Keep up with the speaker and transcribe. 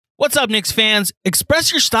What's up, Knicks fans?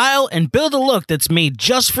 Express your style and build a look that's made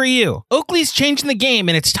just for you. Oakley's changing the game,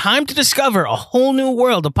 and it's time to discover a whole new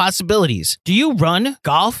world of possibilities. Do you run,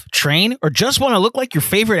 golf, train, or just want to look like your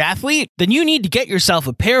favorite athlete? Then you need to get yourself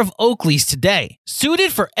a pair of Oakleys today.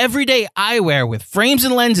 Suited for everyday eyewear with frames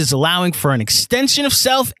and lenses allowing for an extension of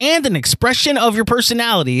self and an expression of your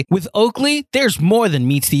personality, with Oakley, there's more than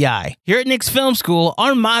meets the eye. Here at Knicks Film School,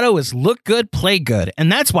 our motto is look good, play good,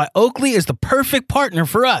 and that's why Oakley is the perfect partner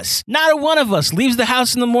for us. Not a one of us leaves the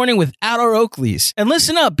house in the morning without our Oakleys. And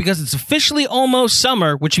listen up, because it's officially almost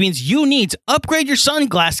summer, which means you need to upgrade your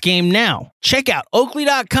sunglass game now. Check out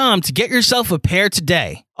Oakley.com to get yourself a pair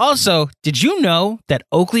today. Also, did you know that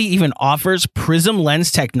Oakley even offers Prism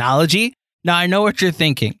Lens technology? Now I know what you're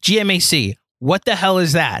thinking. GMAC, what the hell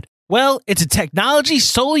is that? Well, it's a technology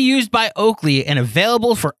solely used by Oakley and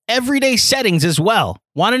available for everyday settings as well.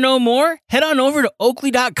 Want to know more? Head on over to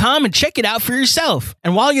Oakley.com and check it out for yourself.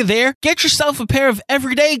 And while you're there, get yourself a pair of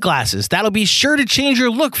everyday glasses. That'll be sure to change your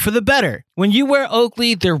look for the better. When you wear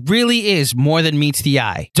Oakley, there really is more than meets the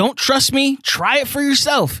eye. Don't trust me? Try it for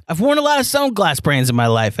yourself. I've worn a lot of sunglass brands in my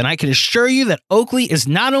life, and I can assure you that Oakley is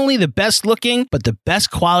not only the best looking, but the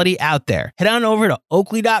best quality out there. Head on over to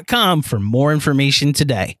Oakley.com for more information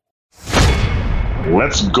today.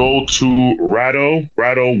 Let's go to Rado.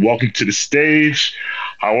 Rado, welcome to the stage.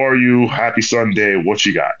 How are you? Happy Sunday. What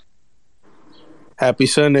you got? Happy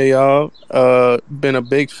Sunday, y'all. Been a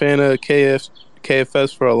big fan of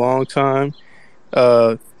KFS for a long time.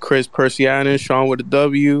 Chris Persianen, Sean with a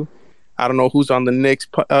W. I don't know who's on the Knicks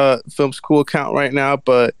film school account right now,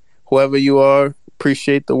 but whoever you are,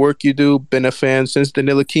 appreciate the work you do. Been a fan since the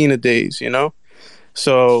Ntilikina days, you know?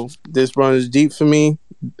 So this runs deep for me.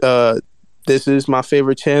 This is my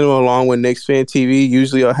favorite channel along with Knicks Fan TV.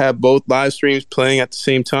 Usually I'll have both live streams playing at the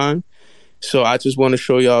same time. So I just want to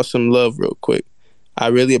show y'all some love real quick. I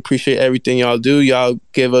really appreciate everything y'all do. Y'all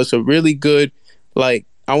give us a really good, I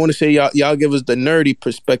want to say y'all give us the nerdy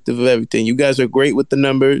perspective of everything. You guys are great with the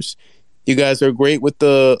numbers. You guys are great with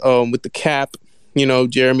the cap. You know,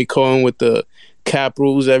 Jeremy Cohen with the cap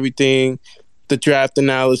rules, everything. The draft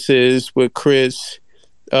analysis with Chris.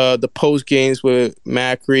 The post games with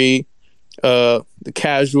Macri. The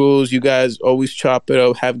casuals, you guys always chop it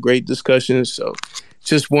up, have great discussions. So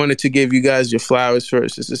just wanted to give you guys your flowers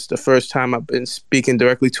first. This is the first time I've been speaking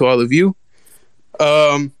directly to all of you.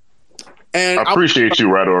 And I appreciate you,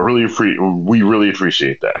 Rado. We really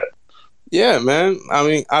appreciate that. Yeah, man. I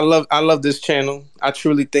mean, I love this channel. I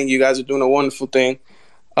truly think you guys are doing a wonderful thing.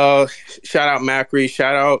 Shout out Macri,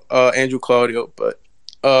 shout out Andrew Claudio. But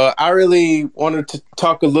I really wanted to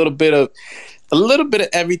talk a little bit of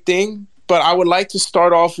everything. But I would like to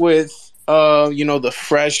start off with, the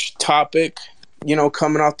fresh topic,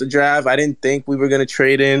 coming off the draft. I didn't think we were going to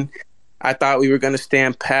trade in. I thought we were going to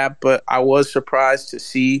stand pat, but I was surprised to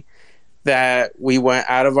see that we went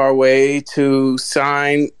out of our way to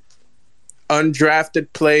sign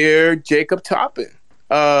undrafted player Jacob Toppin.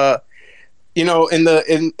 If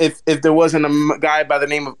there wasn't a guy by the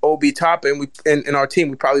name of Obi Toppin in our team,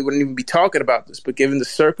 we probably wouldn't even be talking about this. But given the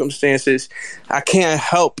circumstances, I can't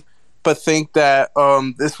help but think that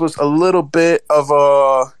this was a little bit of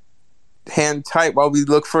a hand tight while we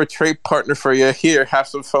look for a trade partner for you. Here, have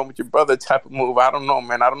some fun with your brother type of move. I don't know,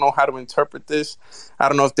 man. I don't know how to interpret this. I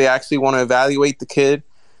don't know if they actually want to evaluate the kid.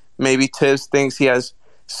 Maybe Tibbs thinks he has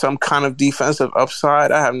some kind of defensive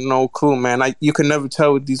upside. I have no clue, man. You can never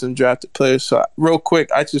tell with these undrafted players. So real quick,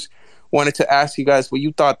 I just wanted to ask you guys what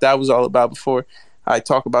you thought that was all about before I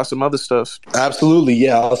talk about some other stuff. Absolutely,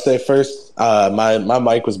 yeah. I'll say first, my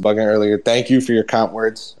mic was bugging earlier. Thank you for your kind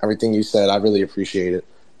words. Everything you said, I really appreciate it.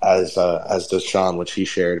 As does Sean, which he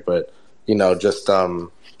shared. But just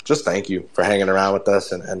thank you for hanging around with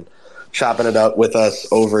us and chopping it up with us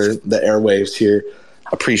over the airwaves here.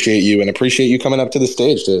 Appreciate you and appreciate you coming up to the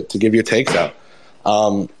stage to give your takes out.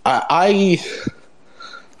 I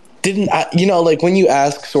didn't, when you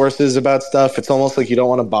ask sources about stuff, it's almost like you don't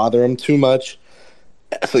want to bother them too much,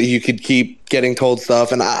 so you could keep getting told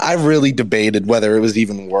stuff. And I really debated whether it was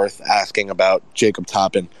even worth asking about Jacob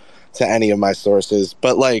Toppin to any of my sources.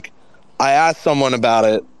 But I asked someone about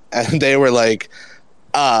it and they were like,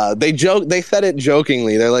 they said it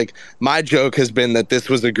jokingly. They're like, my joke has been that this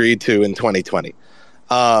was agreed to in 2020.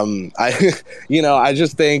 I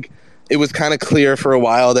just think it was kind of clear for a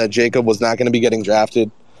while that Jacob was not going to be getting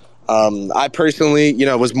drafted. I personally,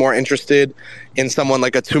 was more interested in someone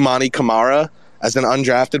like a Toumani Camara as an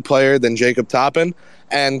undrafted player than Jacob Toppin.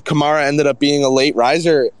 And Camara ended up being a late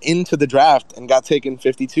riser into the draft and got taken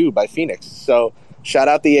 52 by Phoenix. So shout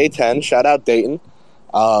out the A-10, shout out Dayton.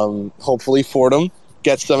 Hopefully Fordham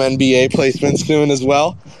gets some NBA placements soon as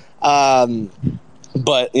well.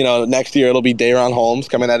 But next year it'll be Dayron Holmes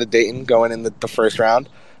coming out of Dayton, going in the first round.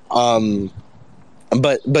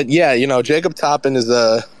 But yeah, Jacob Toppin is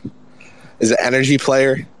an energy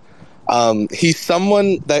player. He's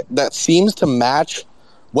someone that seems to match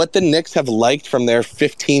what the Knicks have liked from their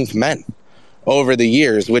 15th men over the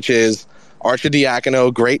years, which is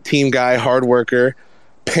Arcidiacono, great team guy, hard worker.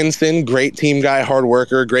 Pinson, great team guy, hard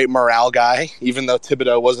worker, great morale guy, even though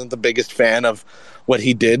Thibodeau wasn't the biggest fan of what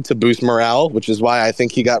he did to boost morale, which is why I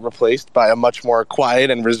think he got replaced by a much more quiet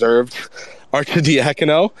and reserved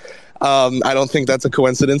Arcidiacono. I don't think that's a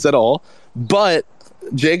coincidence at all. But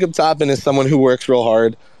Jacob Toppin is someone who works real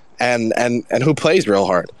hard and who plays real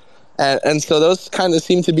hard. And so those kind of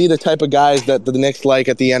seem to be the type of guys that the Knicks like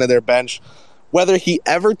at the end of their bench. Whether he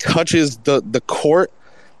ever touches the court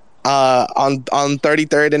on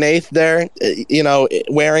 33rd and 8th there,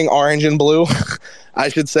 wearing orange and blue, I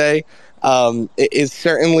should say, is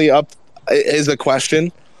certainly is a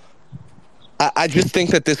question. I just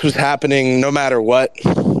think that this was happening no matter what.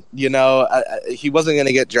 He wasn't going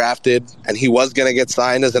to get drafted, and he was going to get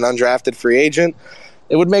signed as an undrafted free agent.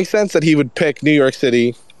 It would make sense that he would pick New York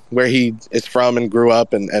City, where he is from and grew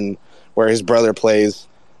up, and where his brother plays.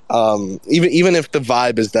 Even if the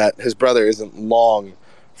vibe is that his brother isn't long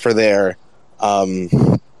for there,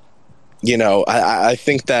 I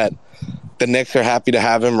think that the Knicks are happy to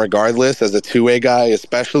have him regardless as a two-way guy,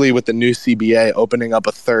 especially with the new CBA opening up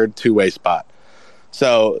a third two-way spot.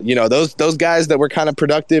 So, those guys that were kind of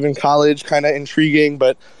productive in college, kind of intriguing,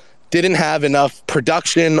 but didn't have enough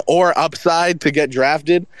production or upside to get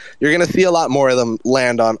drafted, you're going to see a lot more of them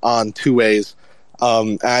land on two ways.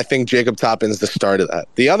 And I think Jacob Toppin's the start of that.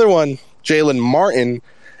 The other one, Jalen Martin,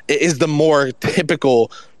 is the more typical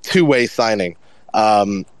two-way signing.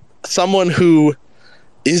 Someone who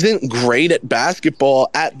isn't great at basketball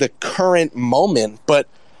at the current moment, but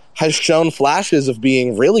has shown flashes of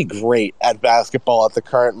being really great at basketball at the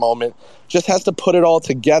current moment, just has to put it all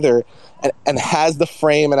together and has the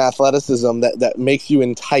frame and athleticism that makes you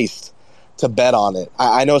enticed to bet on it.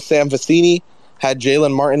 I know Sam Vecini had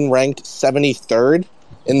Jalen Martin ranked 73rd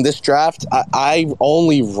in this draft. I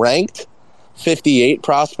only ranked 58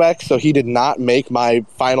 prospects, so he did not make my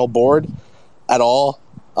final board at all.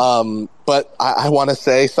 But I want to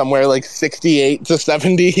say somewhere like 68 to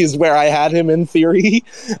 70 is where I had him in theory.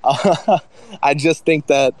 I just think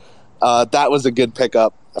that that was a good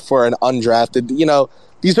pickup for an undrafted.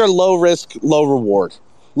 These are low risk, low reward.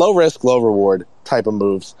 Low risk, low reward type of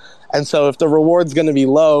moves. And so if the reward's going to be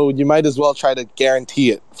low, you might as well try to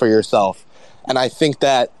guarantee it for yourself. And I think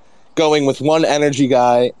that going with one energy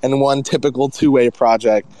guy and one typical two-way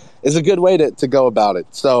project is a good way to go about it.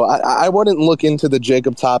 So I wouldn't look into the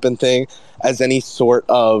Jacob Toppin thing as any sort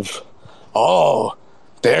of,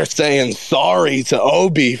 they're saying sorry to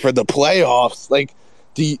Obi for the playoffs. Like,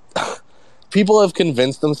 people have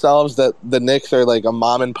convinced themselves that the Knicks are like a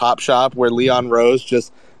mom and pop shop where Leon Rose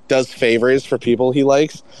just does favors for people he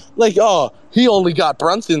likes. Like, he only got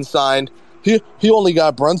Brunson signed. He only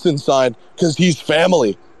got Brunson signed because he's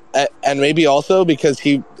family. And maybe also because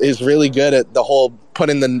he is really good at the whole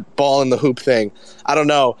putting the ball in the hoop thing. I don't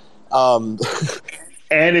know. And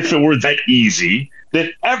if it were that easy,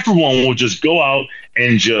 then everyone will just go out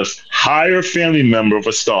and just hire a family member of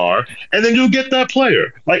a star, and then you'll get that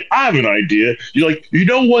player. Like, I have an idea.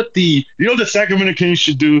 What the Sacramento Kings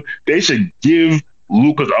should do? They should give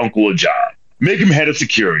Luka's uncle a job. Make him head of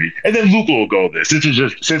security, and then Luka will go there. Since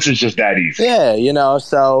it's just that easy. Yeah,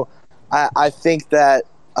 so I think that.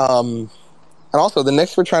 And also, the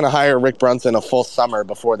Knicks were trying to hire Rick Brunson a full summer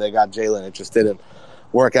before they got Jalen. It just didn't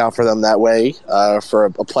work out for them that way for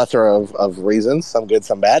a plethora of reasons, some good,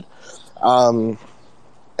 some bad.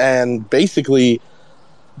 And basically,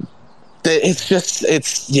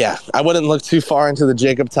 I wouldn't look too far into the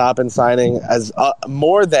Jacob Toppin signing as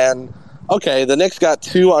more than, okay, the Knicks got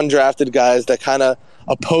two undrafted guys that kind of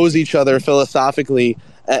oppose each other philosophically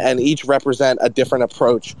and each represent a different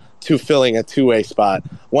approach to filling a two-way spot.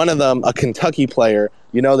 One of them, a Kentucky player.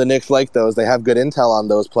 The Knicks like those. They have good intel on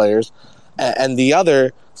those players. And the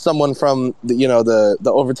other, someone from the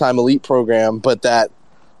Overtime Elite program, but that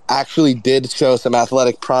actually did show some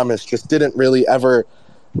athletic promise, just didn't really ever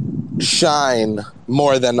shine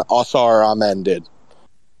more than Osar Amen did.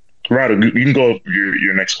 Rado, you can go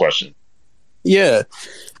your next question. Yeah.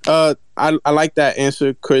 I like that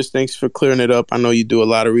answer, Chris. Thanks for clearing it up. I know you do a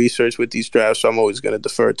lot of research with these drafts, so I'm always going to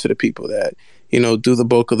defer to the people that, do the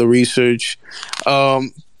bulk of the research.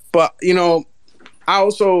 But, I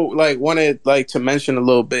also wanted to mention a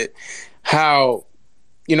little bit how,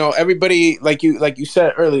 everybody, like you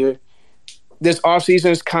said earlier, this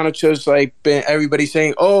offseason is kind of just like been everybody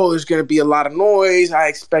saying, oh, there's going to be a lot of noise. I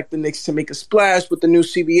expect the Knicks to make a splash with the new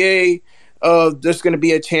CBA. There's going to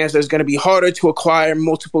be a chance there's going to be harder to acquire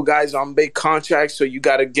multiple guys on big contracts, so you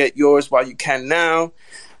got to get yours while you can now.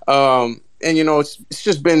 And, you know, it's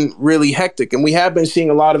just been really hectic. And we have been seeing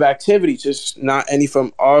a lot of activity, just not any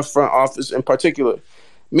from our front office in particular.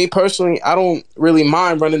 Me personally, I don't really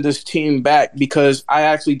mind running this team back because I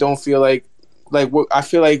actually don't feel like I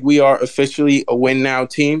feel like we are officially a win now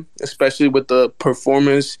team, especially with the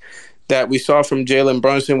performance that we saw from Jalen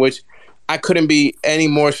Brunson, which I couldn't be any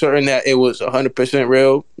more certain that it was 100%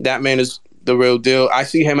 real. That man is the real deal. I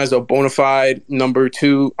see him as a bona fide number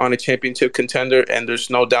 2 on a championship contender, and there's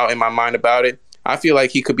no doubt in my mind about it. I feel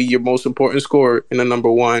like he could be your most important scorer in the number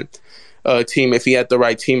 1 team if he had the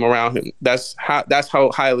right team around him. That's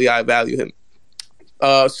how highly I value him.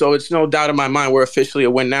 So it's no doubt in my mind we're officially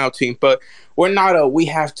a win now team, but we're not a we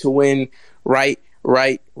have to win right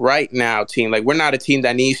now team. Like, we're not a team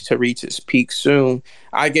that needs to reach its peak soon.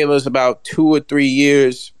 I give us about 2 or 3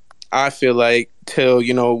 years, I feel like, till,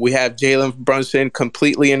 you know, we have Jalen Brunson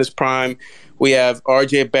completely in his prime. We have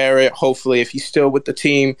RJ Barrett, hopefully, if he's still with the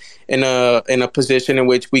team, in a position in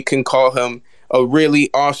which we can call him a really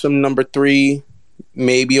awesome number 3,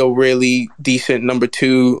 maybe a really decent number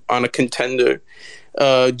 2 on a contender.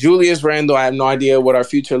 Julius Randle, I have no idea what our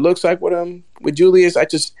future looks like with him. With Julius, I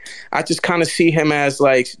just kind of see him as,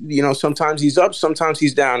 like, you know, sometimes he's up, sometimes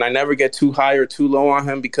he's down. I never get too high or too low on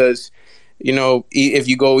him because, you know, if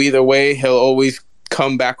you go either way, he'll always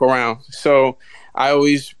come back around. So I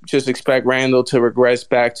always just expect Randle to regress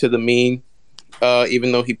back to the mean,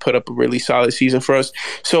 even though he put up a really solid season for us.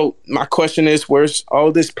 So my question is, where's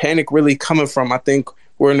all this panic really coming from? I think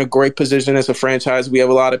we're in a great position as a franchise. We have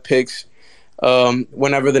a lot of picks.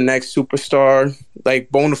 Whenever the next superstar,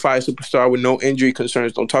 like bona fide superstar with no injury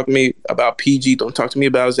concerns, don't talk to me about PG, don't talk to me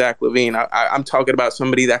about Zach LaVine. I'm talking about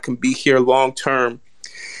somebody that can be here long term.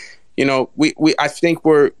 You know, I think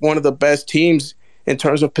we're one of the best teams in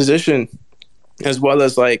terms of position as well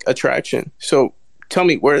as, like, attraction. So tell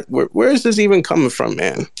me, where is this even coming from,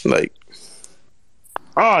 man? Like,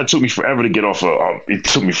 it took me forever to get off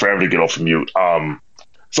of mute.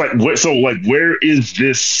 It's like, where is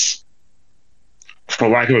this, for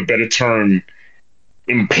lack of a better term,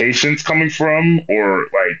 impatience coming from? Or,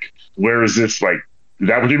 like, where is this, like, is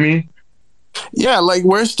that what you mean? Yeah, like,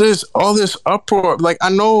 where's all this uproar? Like, I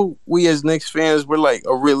know we as Knicks fans, we're, like,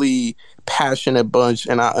 a really passionate bunch,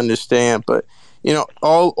 and I understand, but, you know,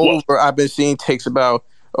 all over I've been seeing takes about,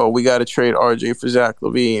 oh, we got to trade RJ for Zach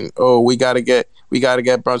LaVine. Oh, we got to get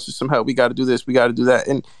Brunson some help. We got to do this. We got to do that.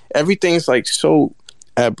 And everything's, like, so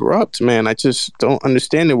abrupt, man. I just don't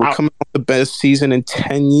understand it. We're coming off the best season in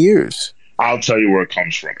 10 years. I'll tell you where it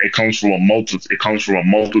comes from. It comes from a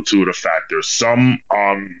multitude of factors. Some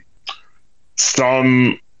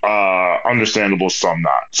understandable, some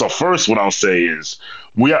not. So first, what I'll say is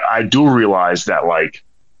I do realize that, like,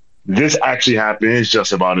 this actually happens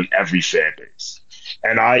just about in every fan base.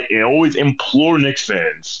 And I always implore Knicks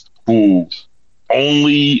fans who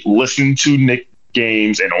only listen to Knicks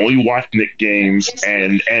games and only watch Knicks games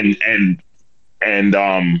and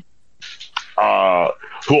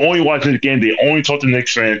who only watch Knicks game, they only talk to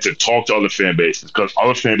Knicks fans to talk to other fan bases, because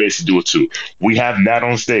other fan bases do it too. We have Nat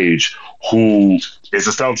on stage, who is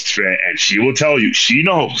a Celtics fan, and she will tell you, she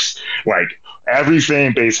knows, like, every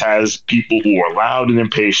fan base has people who are loud and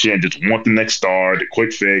impatient, just want the next star, the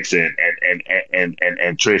quick fix, and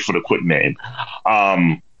trade for the quick name.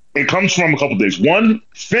 It comes from a couple of things. One,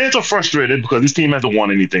 fans are frustrated because this team hasn't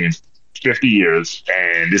won anything in 50 years,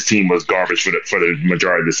 and this team was garbage for the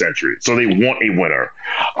majority of the century. So they want a winner.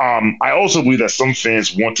 I also believe that some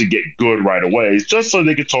fans want to get good right away, just so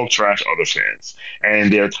they can talk trash to other fans,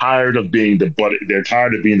 and they're tired of being the butt. They're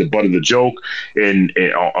tired of being the butt of the joke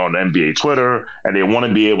on NBA Twitter, and they want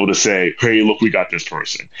to be able to say, "Hey, look, we got this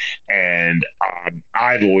person." And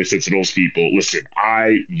I've always said to those people, "Listen,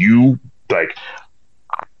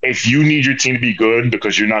 if you need your team to be good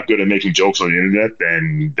because you're not good at making jokes on the internet,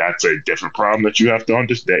 then that's a different problem that you have to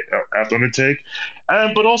undertake.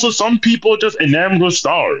 But also, some people are just enamored with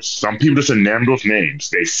stars. Some people just enamored with names.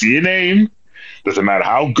 They see a name, doesn't matter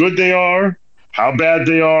how good they are, how bad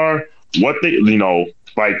they are, what they,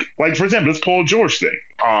 like for example, this Paul George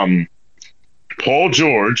thing. Paul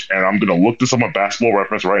George, and I'm going to look this up on Basketball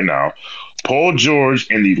Reference right now. Paul George,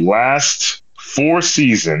 in the last 4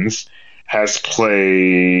 seasons, has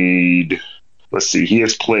played, he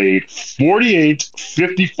has played 48,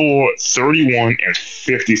 54, 31, and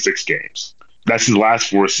 56 games. That's his last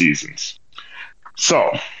 4 seasons.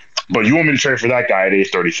 So But you want me to trade for that guy at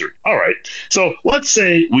age 33. All right. So let's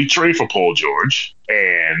say we trade for Paul George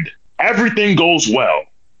and everything goes well.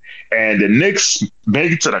 And the Knicks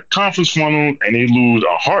make it to the conference final and they lose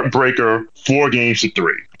a heartbreaker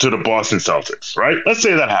 4-3 to the Boston Celtics, right? Let's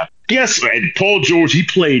say that happened. Yes, and Paul George, he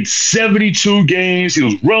played 72 games. He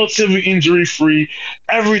was relatively injury-free.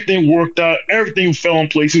 Everything worked out. Everything fell in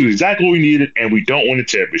place. It was exactly what we needed, and we don't win a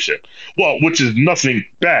championship. Well, which is nothing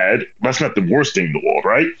bad. That's not the worst thing in the world,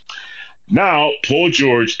 right? Now, Paul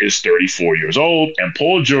George is 34 years old, and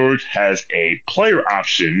Paul George has a player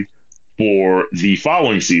option for the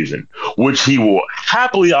following season, which he will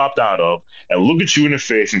happily opt out of and look at you in the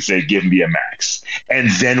face and say, give me a max. And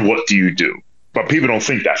then what do you do? But people don't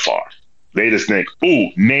think that far. They just think, ooh,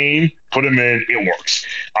 name, put him in, it works.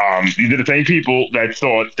 These are the same people that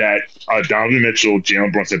thought that Donovan Mitchell,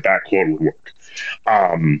 Jalen Brunson backcourt would work.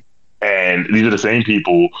 And these are the same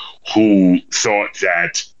people who thought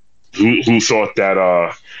that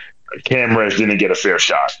Cam Reddish didn't get a fair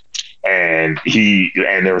shot. And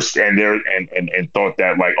thought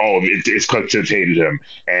that like, oh, it's because Tibbs hated him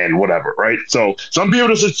and whatever, right? So some people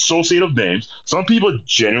just associate with names. Some people are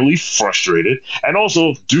genuinely frustrated, and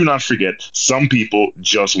also do not forget, some people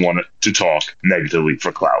just want to talk negatively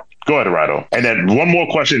for clout. Go ahead, Rado. And then one more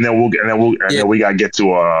question, then we gotta get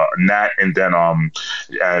to Nat and then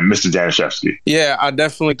Mr. Danishevsky. Yeah, I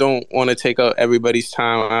definitely don't want to take up everybody's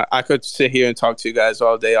time. I could sit here and talk to you guys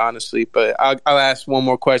all day, honestly, but I'll ask one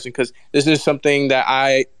more question because this is something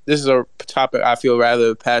that this is a topic I feel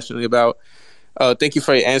rather passionately about. Thank you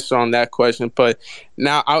for your answer on that question. But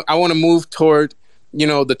now I want to move toward,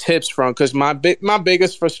 the Tibbs front, because my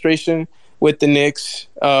biggest frustration with the Knicks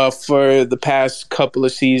for the past couple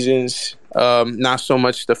of seasons, not so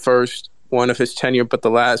much the first one of his tenure, but the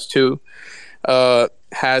last two,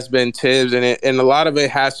 has been Tibbs. And a lot of it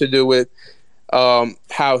has to do with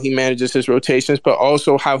how he manages his rotations, but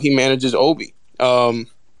also how he manages Obi.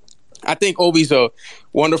 I think Obi's a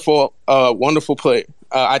wonderful player.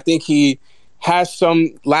 I think he has some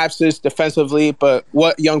lapses defensively, but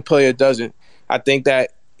what young player doesn't? I think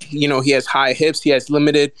that, he has high hips. He has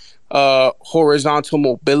limited horizontal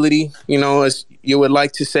mobility, as you would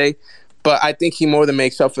like to say. But I think he more than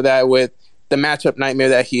makes up for that with the matchup nightmare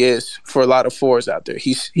that he is for a lot of fours out there.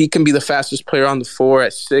 He can be the fastest player on the floor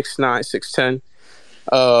at 6'9",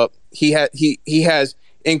 6'10". He has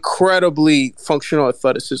incredibly functional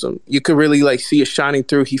athleticism. You could really see it shining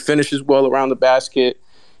through. He finishes well around the basket,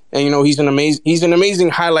 and he's an amazing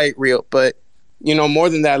highlight reel. But more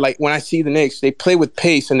than that, when I see the Knicks, they play with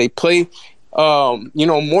pace and they play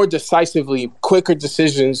more decisively, quicker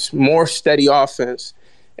decisions, more steady offense.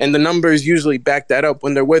 And the numbers usually back that up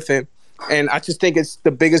when they're with him. And I just think it's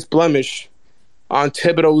the biggest blemish on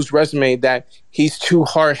Thibodeau's resume that he's too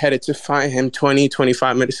hard-headed to find him 20,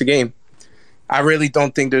 25 minutes a game. I really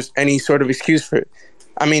don't think there's any sort of excuse for it.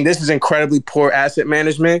 I mean, this is incredibly poor asset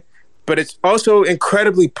management, but it's also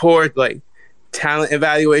incredibly poor talent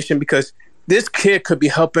evaluation, because this kid could be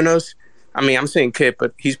helping us. I mean, I'm saying kid,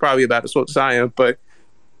 but he's probably about as old as I am. But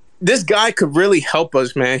this guy could really help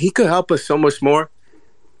us, man. He could help us so much more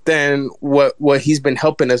than what he's been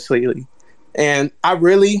helping us lately. And I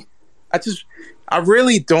really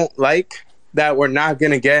don't like that we're not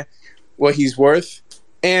going to get what he's worth,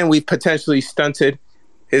 and we potentially stunted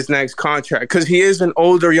his next contract, because he is an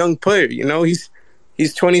older young player.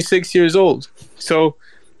 He's 26 years old. So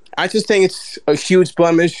I just think it's a huge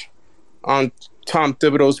blemish on Tom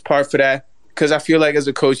Thibodeau's part for that, because I feel like as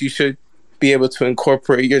a coach, you should be able to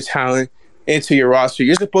incorporate your talent into your roster.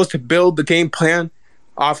 You're supposed to build the game plan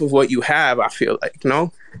off of what you have, I feel like,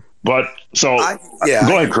 no? But go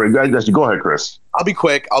ahead, Chris. Go ahead, Chris. I'll be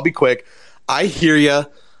quick. I hear you.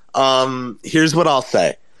 Here's what I'll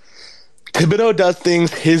say. Thibodeau does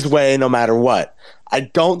things his way no matter what. I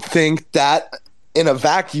don't think that in a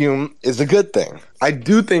vacuum is a good thing. I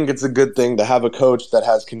do think it's a good thing to have a coach that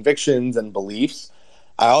has convictions and beliefs.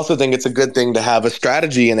 I also think it's a good thing to have a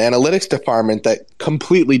strategy and analytics department that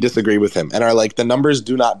completely disagree with him and are like, the numbers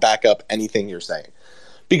do not back up anything you're saying.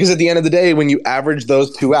 Because at the end of the day, when you average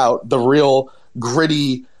those two out, the real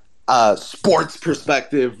gritty sports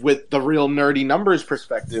perspective with the real nerdy numbers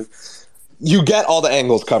perspective, you get all the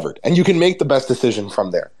angles covered and you can make the best decision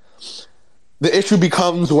from there. The issue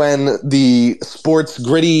becomes when the sports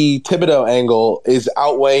gritty Thibodeau angle is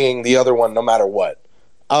outweighing the other one no matter what.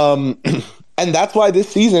 And that's why this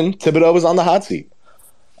season Thibodeau was on the hot seat.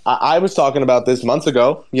 I was talking about this months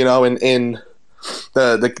ago, in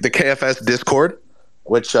the KFS Discord,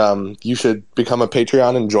 which you should become a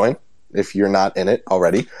Patreon and join if you're not in it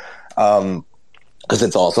already, because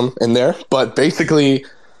it's awesome in there. But basically,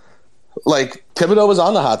 like Thibodeau was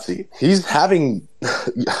on the hot seat. He's having,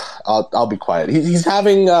 I'll be quiet. He's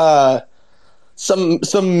having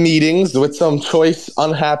some meetings with some choice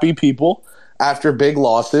unhappy people after big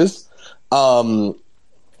losses, or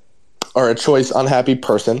a choice unhappy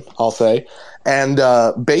person, I'll say, and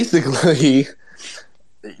basically,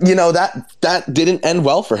 that didn't end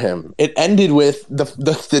well for him. It ended with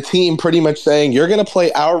the team pretty much saying, "You're going to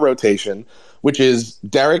play our rotation, which is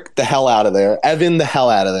Derek the hell out of there, Evan the hell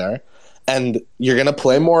out of there." And you're gonna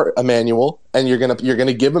play more Emmanuel, and you're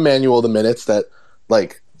gonna give Emmanuel the minutes that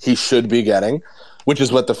like he should be getting, which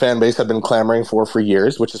is what the fan base had been clamoring for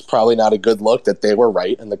years. Which is probably not a good look that they were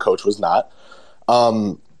right and the coach was not.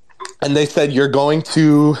 And they said you're going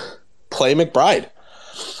to play McBride,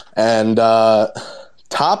 and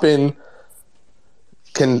Toppin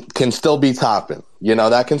can still be Toppin.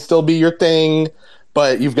 That can still be your thing,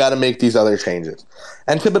 but you've got to make these other changes.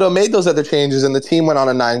 And Thibodeau made those other changes, and the team went on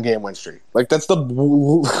a 9-game win streak. Like, that's the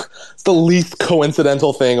least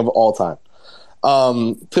coincidental thing of all time.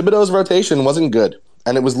 Thibodeau's rotation wasn't good,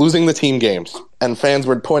 and it was losing the team games. And fans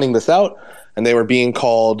were pointing this out, and they were being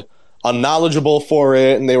called unknowledgeable for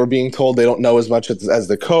it, and they were being told they don't know as much as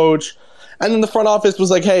the coach. And then the front office was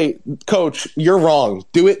like, "Hey, coach, you're wrong.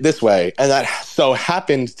 Do it this way." And that so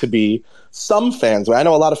happened to be some fans. I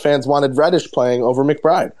know a lot of fans wanted Reddish playing over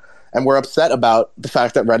McBride, and were upset about the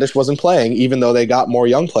fact that Reddish wasn't playing, even though they got more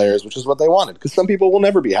young players, which is what they wanted, because some people will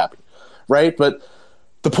never be happy, right? But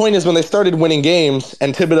the point is, when they started winning games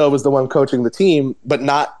and Thibodeau was the one coaching the team, but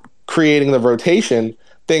not creating the rotation,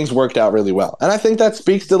 things worked out really well. And I think that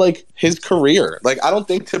speaks to like his career. Like, I don't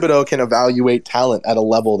think Thibodeau can evaluate talent at a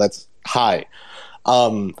level that's high.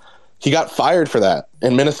 He got fired for that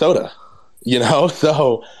in Minnesota,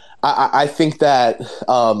 so I think that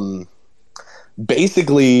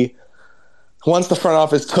basically once the front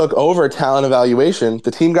office took over talent evaluation,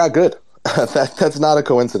 the team got good. That's not a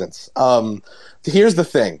coincidence. Here's the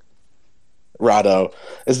thing, Rado,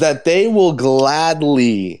 is that they will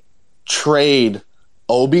gladly trade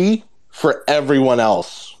Obi for everyone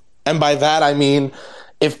else. And by that, I mean,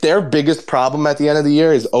 if their biggest problem at the end of the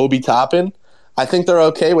year is Obi Toppin, I think they're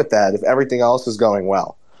okay with that if everything else is going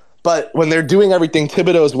well. But when they're doing everything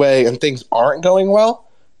Thibodeau's way and things aren't going well,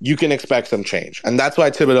 you can expect some change. And that's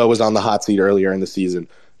why Thibodeau was on the hot seat earlier in the season.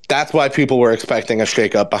 That's why people were expecting a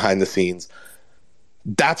shakeup behind the scenes.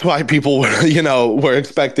 That's why people were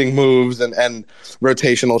expecting moves and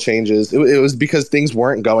rotational changes. It was because things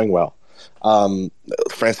weren't going well.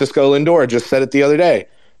 Francisco Lindor just said it the other day.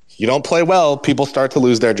 You don't play well, people start to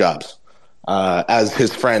lose their jobs. As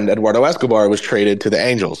his friend Eduardo Escobar was traded to the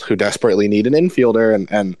Angels, who desperately need an infielder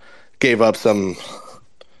and gave up some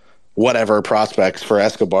whatever prospects for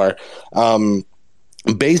Escobar.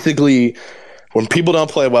 Basically, when people don't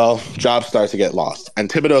play well, jobs start to get lost. And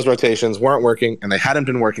Thibodeau's rotations weren't working, and they hadn't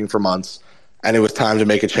been working for months, and it was time to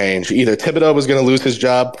make a change. Either Thibodeau was going to lose his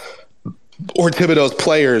job, or Thibodeau's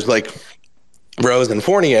players like Rose and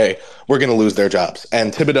Fournier were going to lose their jobs.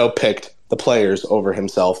 And Thibodeau picked the players over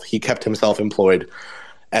himself. He kept himself employed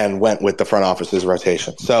and went with the front office's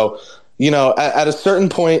rotation. So, at a certain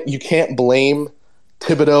point, you can't blame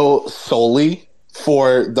Thibodeau solely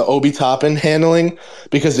for the Obi Toppin handling,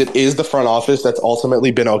 because it is the front office that's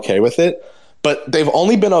ultimately been okay with it. But they've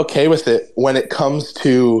only been okay with it when it comes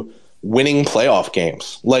to winning playoff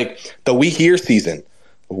games. Like the We Here season,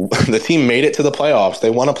 the team made it to the playoffs. They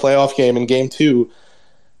won a playoff game in game 2,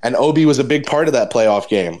 and Obi was a big part of that playoff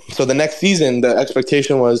game. So the next season, the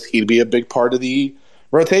expectation was he'd be a big part of the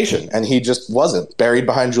rotation, and he just wasn't. Buried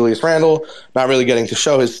behind Julius Randle, not really getting to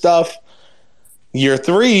show his stuff. Year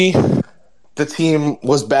 3, the team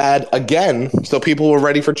was bad again, so people were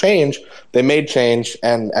ready for change. They made change,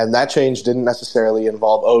 and that change didn't necessarily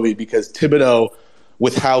involve Obi, because Thibodeau,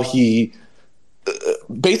 with how he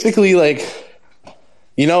basically God,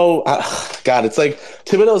 it's like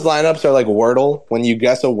Thibodeau's lineups are like Wordle, when you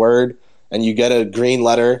guess a word and you get a green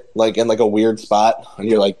letter like in like a weird spot, and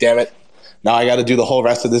you're like, damn it, now I got to do the whole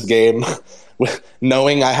rest of this game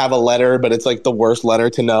knowing I have a letter, but it's like the worst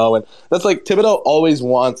letter to know. And that's like Thibodeau always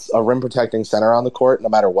wants a rim protecting center on the court, no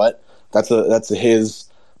matter what. That's his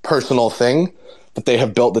personal thing that they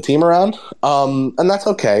have built the team around. And that's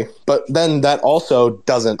okay. But then that also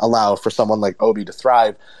doesn't allow for someone like Obi to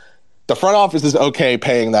thrive. The front office is okay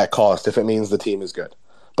paying that cost if it means the team is good.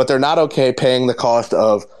 But they're not okay paying the cost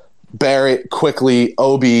of Barrett, Quickly,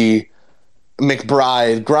 Obi,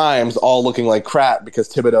 McBride, Grimes all looking like crap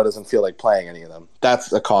because Thibodeau doesn't feel like playing any of them.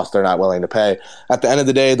 That's a cost they're not willing to pay. At the end of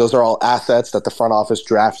the day, those are all assets that the front office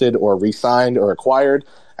drafted or re-signed or acquired,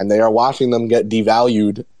 and they are watching them get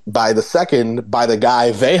devalued by the second by the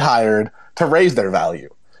guy they hired to raise their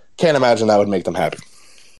value. can't imagine that would make them happy.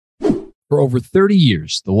 For over 30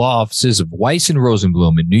 years, the law offices of Weiss and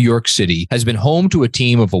Rosenblum in New York City has been home to a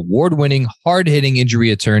team of award-winning, hard-hitting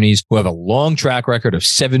injury attorneys who have a long track record of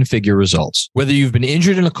seven-figure results. Whether you've been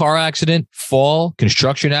injured in a car accident, fall,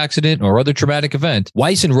 construction accident, or other traumatic event,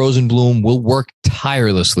 Weiss and Rosenblum will work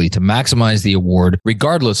tirelessly to maximize the award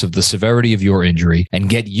regardless of the severity of your injury and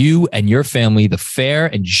get you and your family the fair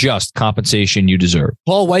and just compensation you deserve.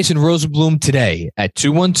 Call Weiss and Rosenblum today at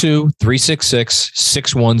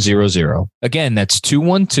 212-366-6100. Again, that's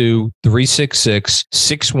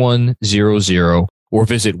 212-366-6100 or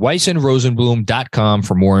visit weissandrosenblum.com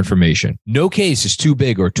for more information. No case is too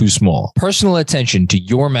big or too small. Personal attention to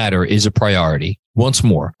your matter is a priority. Once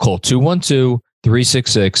more, call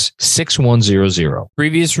 212-366-6100.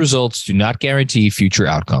 Previous results do not guarantee future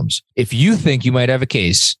outcomes. If you think you might have a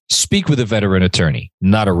case, speak with a veteran attorney,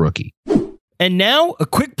 not a rookie. And now, a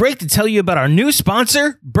quick break to tell you about our new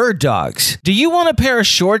sponsor, Bird Dogs. Do you want a pair of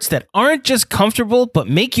shorts that aren't just comfortable but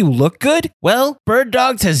make you look good? Well, Bird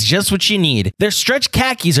Dogs has just what you need. Their stretch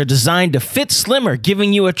khakis are designed to fit slimmer,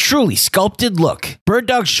 giving you a truly sculpted look. Bird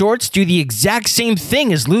Dog shorts do the exact same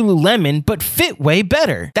thing as Lululemon, but fit way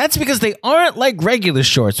better. That's because they aren't like regular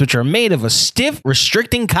shorts, which are made of a stiff,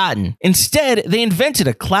 restricting cotton. Instead, they invented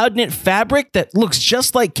a cloud knit fabric that looks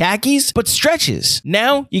just like khakis, but stretches.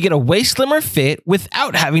 Now, you get a way slimmer fit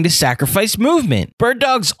without having to sacrifice movement. Bird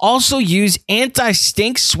Dogs also use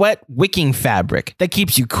anti-stink sweat wicking fabric that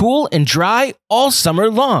keeps you cool and dry all summer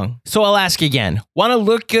long. So I'll ask again, want to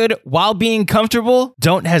look good while being comfortable?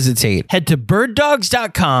 Don't hesitate. Head to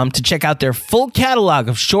birddogs.com to check out their full catalog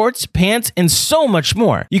of shorts, pants, and so much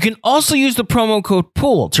more. You can also use the promo code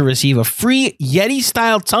POOL to receive a free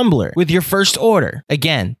Yeti-style tumbler with your first order.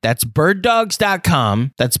 Again, that's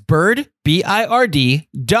birddogs.com. That's bird, BIRD,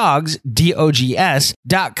 dogs,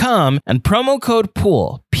 DOGS.com, and promo code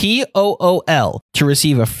POOL, POOL, to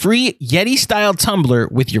receive a free Yeti-style tumbler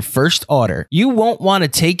with your first order. You won't want to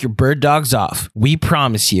take your Bird Dogs off. We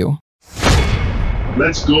promise you.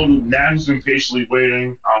 Let's go. Nav's been patiently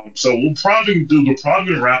waiting. So we're probably gonna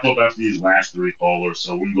wrap up after these last three callers.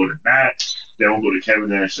 So we're gonna go to Matt, then we'll go to Kevin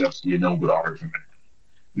Nashevsky, and then we'll go to Art from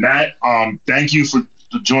Matt. Thank you for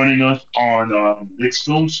joining us on Knicks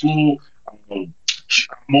Film School.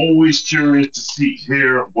 I'm always curious to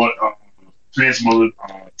hear what fans from other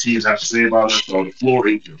teams have to say about it. So the floor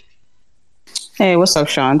is yours. Hey, what's up,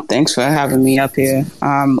 Sean? Thanks for having me up here.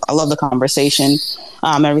 I love the conversation,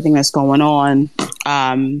 everything that's going on.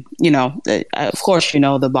 Of course,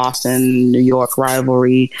 the Boston, New York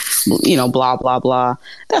rivalry, blah, blah, blah.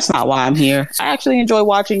 That's not why I'm here. I actually enjoy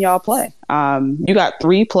watching y'all play. You got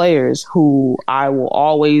three players who I will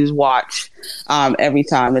always watch every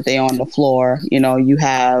time that they're on the floor. You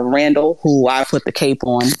have Randall, who I put the cape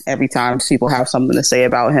on every time people have something to say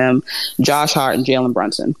about him, Josh Hart, and Jalen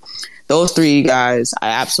Brunson. Those three guys I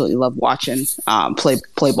absolutely love watching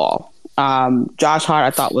play ball. Josh Hart,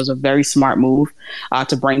 I thought, was a very smart move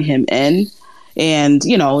to bring him in. And,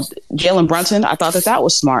 Jalen Brunson, I thought that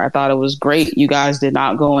was smart. I thought it was great. You guys did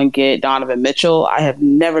not go and get Donovan Mitchell. I have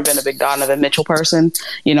never been a big Donovan Mitchell person,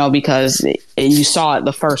 because and you saw it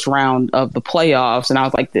the first round of the playoffs. And I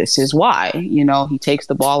was like, this is why. He takes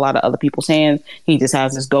the ball out of other people's hands. He just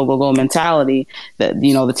has this go, go, go mentality that,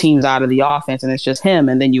 the team's out of the offense and it's just him.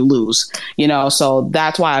 And then you lose, so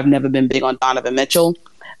that's why I've never been big on Donovan Mitchell.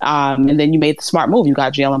 And then you made the smart move. You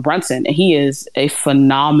got Jalen Brunson, and he is a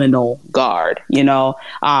phenomenal guard.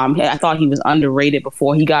 I thought he was underrated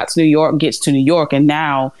before he gets to New York, and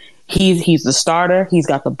now he's the starter. He's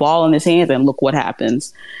got the ball in his hands, and look what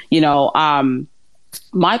happens. My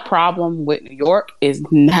problem with New York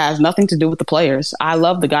has nothing to do with the players. I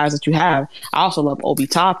love the guys that you have. I also love Obi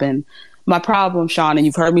Toppin. My problem, Sean, and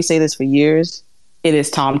you've heard me say this for years, it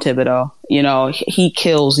is Tom Thibodeau. He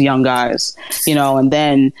kills young guys, and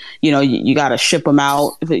then, you got to ship them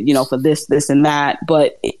out, for this and that.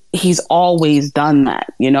 But he's always done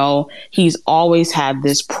that. He's always had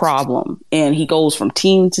this problem, and he goes from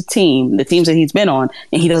team to team, the teams that he's been on,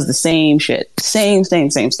 and he does the same shit, same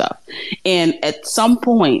stuff. And at some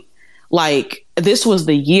point, this was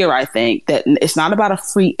the year, I think, that it's not about a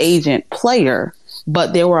free agent player,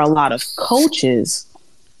 but there were a lot of coaches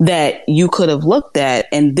that you could have looked at,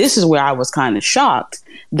 and this is where I was kind of shocked,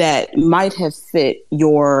 that might have fit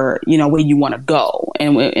your, where you want to go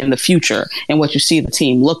and in the future and what you see the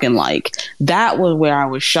team looking like. That was where I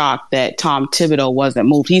was shocked that Tom Thibodeau wasn't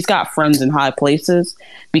moved. He's got friends in high places,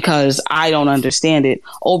 because I don't understand it.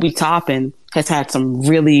 Obi Toppin has had some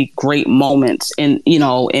really great moments in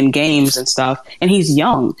games and stuff, and he's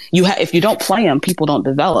young. If you don't play him, people don't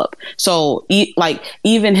develop. So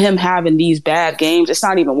even him having these bad games, it's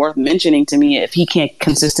not even worth mentioning to me if he can't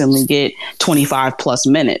consistently get 25 plus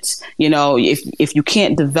minutes. If you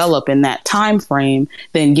can't develop in that time frame,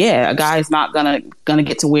 then a guy's not gonna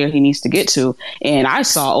get to where he needs to get to. And I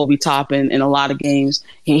saw Obi Toppin in a lot of games.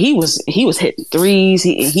 He was hitting threes.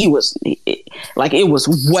 He was like, it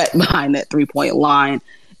was wet behind that 3-point line.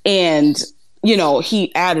 And,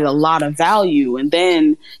 he added a lot of value. And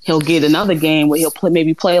then he'll get another game where he'll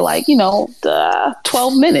play like,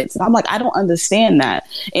 12 minutes. And I'm like, I don't understand that.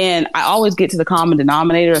 And I always get to the common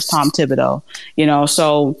denominator as Tom Thibodeau,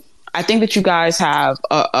 so I think that you guys have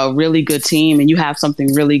a really good team and you have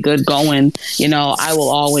something really good going. I will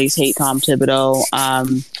always hate Tom Thibodeau.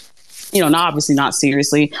 Obviously not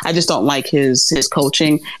seriously. I just don't like his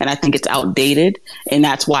coaching, and I think it's outdated, and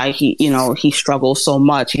that's why he struggles so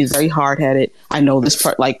much. He's very hard-headed. I know this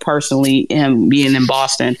personally, him being in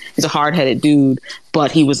Boston, he's a hard-headed dude,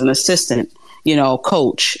 but he was an assistant,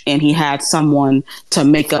 coach, and he had someone to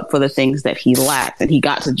make up for the things that he lacked, and he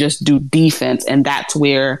got to just do defense, and that's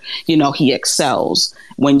where, he excels.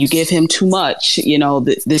 When you give him too much,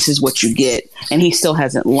 this is what you get, and he still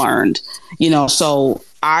hasn't learned, so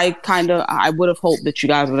I would have hoped that you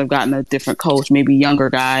guys would have gotten a different coach, maybe a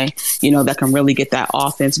younger guy, that can really get that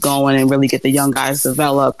offense going and really get the young guys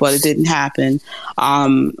developed, but it didn't happen.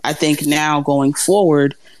 I think now going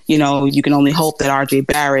forward, you can only hope that RJ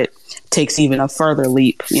Barrett takes even a further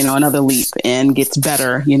leap, another leap, and gets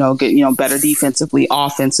better, better defensively,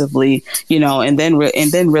 offensively, and then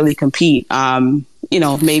really compete.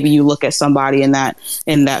 Maybe you look at somebody in that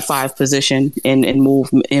 5 position and move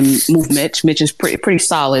Mitch. Mitch is pretty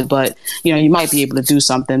solid, but you might be able to do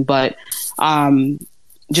something. But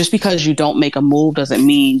just because you don't make a move doesn't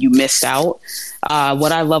mean you missed out.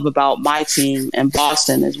 What I love about my team in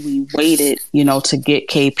Boston is we waited, to get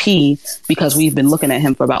KP because we've been looking at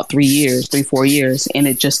him for about 3-4 years, and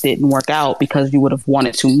it just didn't work out because you would have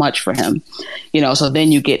wanted too much for him, so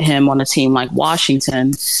then you get him on a team like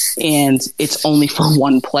Washington and it's only for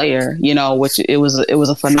one player, which it was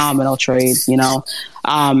a phenomenal trade,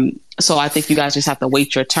 So I think you guys just have to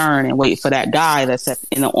wait your turn and wait for that guy that's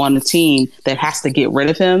on the team that has to get rid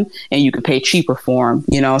of him, and you can pay cheaper for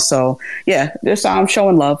him. So I'm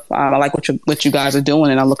showing love. I like what you guys are doing,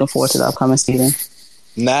 and I'm looking forward to the upcoming season.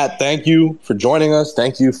 Nat, thank you for joining us.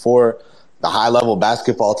 Thank you for the high level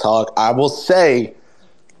basketball talk. I will say,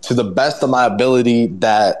 to the best of my ability,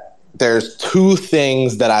 that there's 2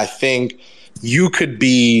 things that I think you could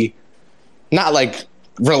be not like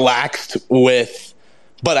relaxed with.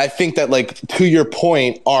 But I think that, to your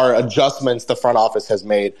point, are adjustments the front office has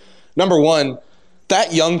made. Number one,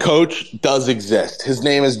 that young coach does exist. His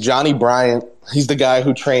name is Johnny Bryant. He's the guy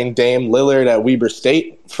who trained Dame Lillard at Weber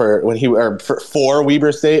State for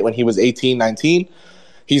Weber State when he was 18, 19.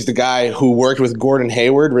 He's the guy who worked with Gordon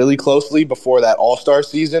Hayward really closely before that All-Star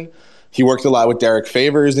season. He worked a lot with Derek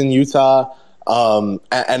Favors in Utah.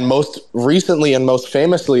 And most recently and most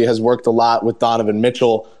famously has worked a lot with Donovan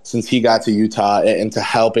Mitchell since he got to Utah into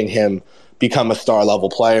helping him become a star level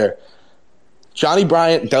player. Johnny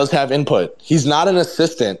Bryant does have input. He's not an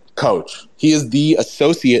assistant coach. He is the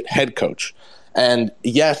associate head coach. And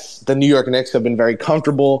yes, the New York Knicks have been very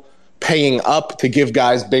comfortable paying up to give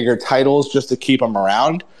guys bigger titles just to keep them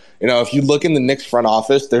around. If you look in the Knicks front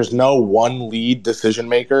office, there's no one lead decision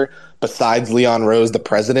maker besides Leon Rose, the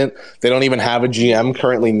president. They don't even have a GM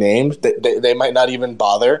currently named. They might not even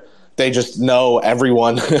bother. They just know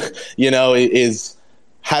everyone,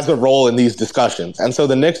 has a role in these discussions. And so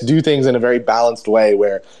the Knicks do things in a very balanced way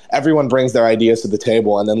where everyone brings their ideas to the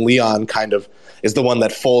table, and then Leon kind of is the one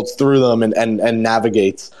that folds through them and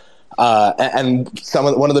navigates. And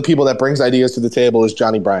one of the people that brings ideas to the table is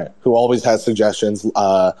Johnny Bryant, who always has suggestions,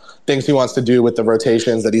 things he wants to do with the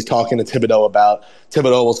rotations that he's talking to Thibodeau about.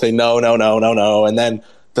 Thibodeau will say, no. And then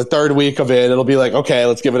the third week of it, it'll be like, okay,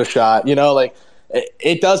 let's give it a shot.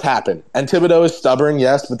 It does happen. And Thibodeau is stubborn,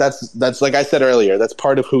 yes, but that's like I said earlier, that's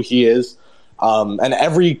part of who he is. And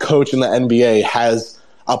every coach in the NBA has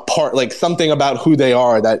a part, like something about who they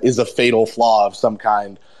are that is a fatal flaw of some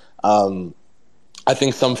kind. I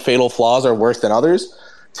think some fatal flaws are worse than others.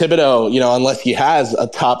 Thibodeau, unless he has a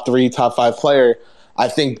top 3, top 5 player, I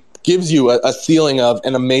think gives you a ceiling of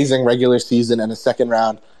an amazing regular season and a second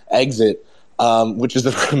round exit, which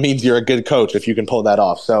means you're a good coach if you can pull that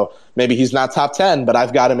off. So maybe he's not top 10, but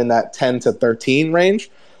I've got him in that 10 to 13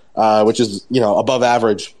 range, which is, above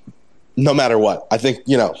average no matter what. I think,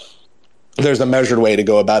 there's a measured way to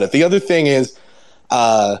go about it. The other thing is,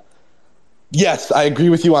 Yes, I agree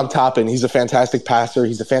with you on Toppin. He's a fantastic passer.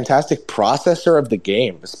 He's a fantastic processor of the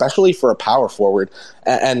game, especially for a power forward.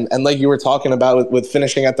 And like you were talking about with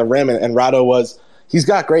finishing at the rim, and Rado he's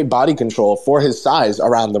got great body control for his size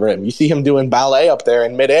around the rim. You see him doing ballet up there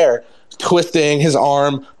in midair, twisting his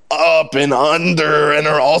arm up and under and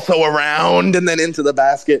are also around and then into the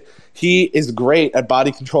basket. He is great at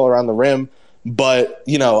body control around the rim, but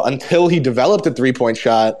until he developed a three-point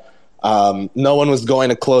shot, no one was going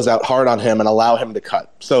to close out hard on him and allow him to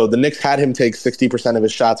cut. So the Knicks had him take 60% of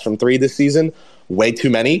his shots from three this season. Way too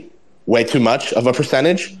many, way too much of a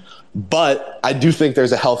percentage. But I do think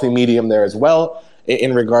there's a healthy medium there as well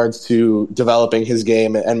in regards to developing his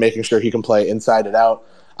game and making sure he can play inside and out.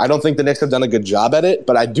 I don't think the Knicks have done a good job at it,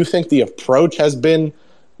 but I do think the approach has been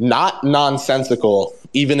not nonsensical,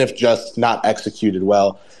 even if just not executed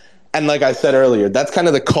well. And like I said earlier, that's kind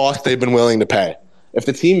of the cost they've been willing to pay. If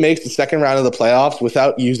the team makes the second round of the playoffs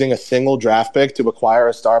without using a single draft pick to acquire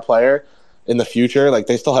a star player in the future, like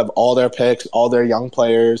they still have all their picks, all their young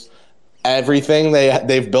players, everything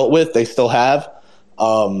they've built with, they still have.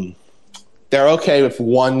 They're okay if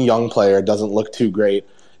one young player doesn't look too great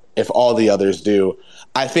if all the others do.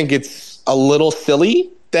 I think it's a little silly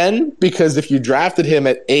then, because if you drafted him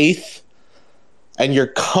at 8th and you're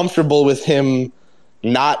comfortable with him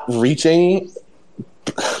not reaching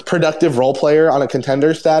productive role player on a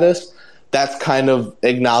contender status, that's kind of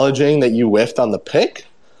acknowledging that you whiffed on the pick.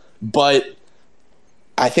 But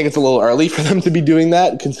I think it's a little early for them to be doing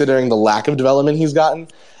that, considering the lack of development he's gotten.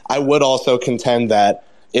 I would also contend that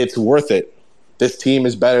it's worth it. This team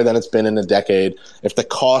is better than it's been in a decade. If the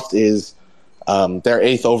cost is their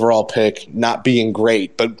 8th overall pick not being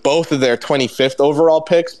great, but both of their 25th overall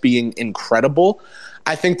picks being incredible,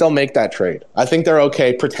 I think they'll make that trade. I think they're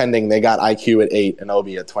okay pretending they got IQ at 8 and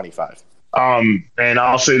Obi at 25. And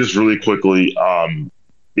I'll say this really quickly.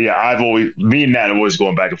 Me and Nat are always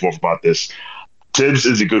going back and forth about this. Tibbs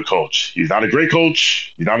is a good coach. He's not a great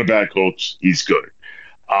coach. He's not a bad coach. He's good.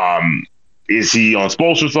 Is he on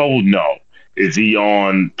Spoelstra's level? No. Is he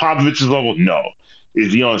on Popovich's level? No.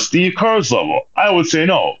 Is he on Steve Kerr's level? I would say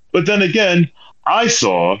no. But then again, I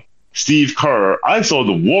saw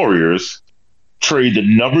the Warriors trade the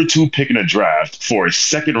number 2 pick in the draft for a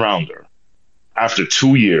second rounder after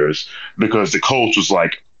 2 years because the coach was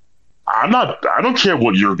like, I don't care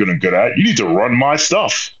what you're going to good at. You need to run my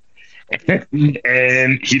stuff.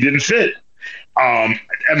 And he didn't fit. Am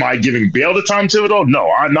I giving bail to Tom Thibodeau?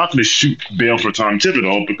 No, I'm not going to shoot bail for Tom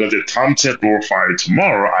Thibodeau, because if Tom Thibodeau were fired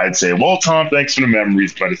tomorrow, I'd say, well, Tom, thanks for the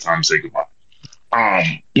memories, but it's time to say goodbye.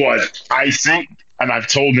 But I think, and I've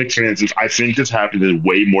told Knicks fans, I think this happens in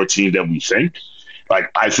way more teams than we think. Like,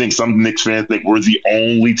 I think some Knicks fans think we're the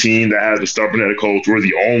only team that has a stubborn head coach. We're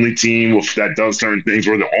the only team that does certain things.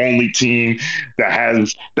 We're the only team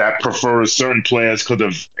that prefers certain players because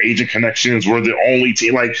of agent connections. We're the only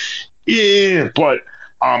team. Like, yeah, but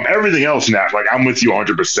everything else, Nat, like, I'm with you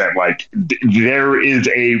 100%. Like, there is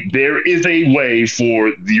a way for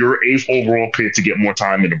your 8th overall pick to get more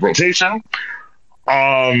time in the rotation.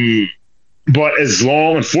 But as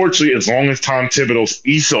long as Tom Thibodeau's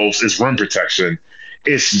ethos is rim protection,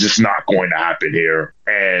 it's just not going to happen here.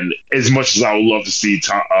 And as much as I would love to see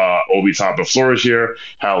Obi Toppin flourish here,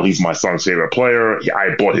 hell, he's my son's favorite player.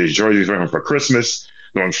 I bought his jersey for him for Christmas.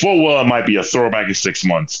 Knowing full well it might be a throwback in 6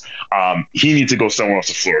 months. He needs to go somewhere else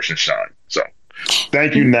to flourish and shine. So,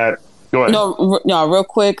 thank you, Nat. Go ahead. No, real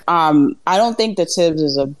quick. I don't think that Tibbs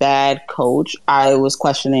is a bad coach. I was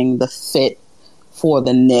questioning the fit for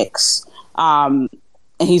the Knicks. And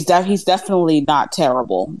he's definitely not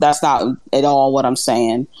terrible. That's not at all what I'm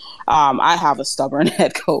saying. I have a stubborn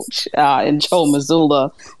head coach in Joe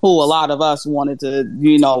Mazzulla, who a lot of us wanted to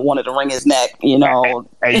wring his neck.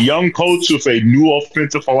 A young coach with a new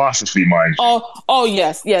offensive philosophy, mind you. Oh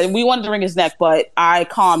yes, yeah. We wanted to wring his neck, but I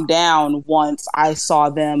calmed down once I saw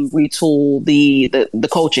them retool the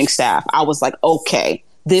coaching staff. I was like, okay,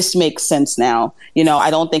 this makes sense now.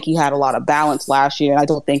 I don't think he had a lot of balance last year. I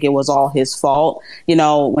don't think it was all his fault.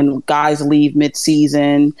 When guys leave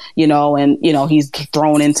mid-season, and he's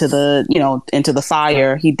thrown into the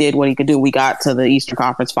fire. He did what he could do. We got to the Eastern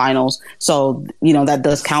Conference Finals, so that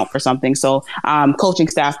does count for something. So coaching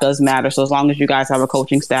staff does matter. So as long as you guys have a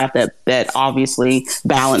coaching staff that obviously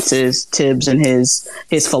balances Tibbs and his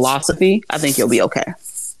philosophy, I think you'll be okay.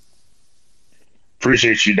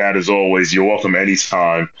 Appreciate you, Dad, as always. You're welcome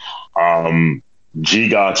anytime. G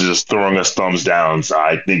Gods is just throwing us thumbs downs.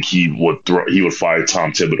 I think he would fire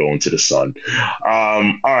Tom Thibodeau into the sun.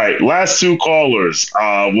 All right, last two callers.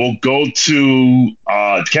 We'll go to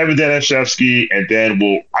Kevin Danishevsky, and then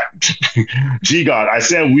G God. I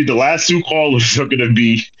said the last two callers are going to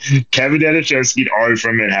be Kevin Danishevsky and Ari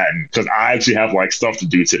from Manhattan, because I actually have stuff to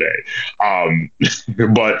do today.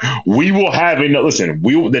 But we will have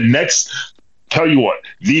the next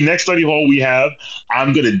study hall we have,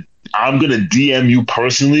 I'm gonna DM you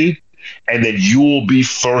personally, and then you will be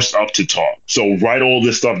first up to talk. So write all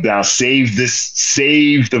this stuff down, save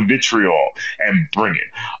the vitriol, and bring it.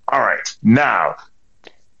 All right, now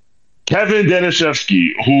Kevin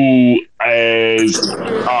Danishevsky, who has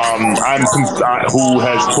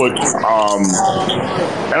put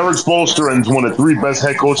Eric Spoelstra as one of the 3 best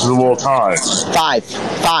head coaches of all time. Five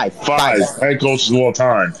head coaches of all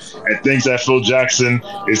time, and thinks that Phil Jackson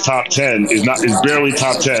is top 10 is barely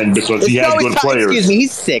top 10 because he has good players. Excuse me,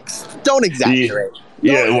 he's 6th. Don't exaggerate.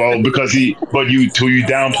 You downplayed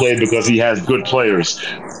because he has good players.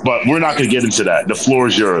 But we're not going to get into that. The floor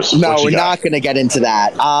is yours. No, we're not going to get into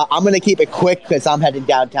that. I'm going to keep it quick because I'm heading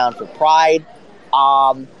downtown for Pride.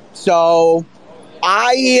 So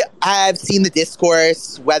I have seen the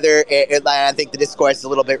discourse, I think the discourse is a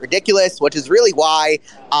little bit ridiculous, which is really why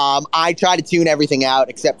I try to tune everything out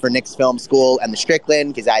except for Nick's Film School and the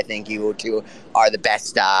Strickland, because I think you two are the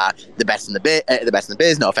best in the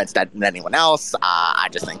biz. No offense to anyone else. I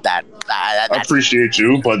just think that I appreciate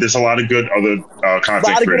you, but there's a lot of good other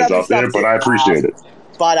content creators out there, but I appreciate it.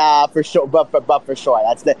 But for sure,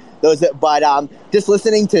 just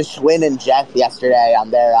listening to Schwinn and Jeff yesterday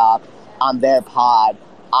on their pod,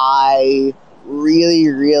 I really,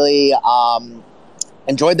 really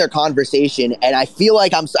enjoyed their conversation, and I feel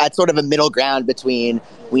like I'm at sort of a middle ground between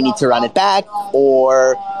we need to run it back,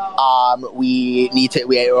 or we need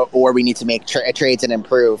to make trades and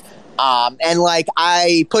improve. And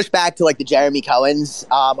I push back to the Jeremy Cohens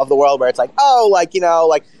of the world, where it's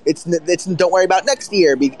it's don't worry about next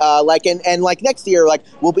year, next year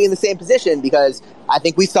we'll be in the same position, because I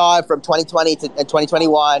think we saw it from 2020 to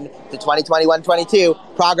 2021 to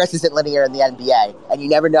 2021-22. Progress isn't linear in the NBA, and you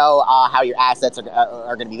never know how your assets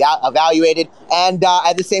are going to be evaluated. And I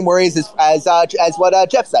have the same worries as what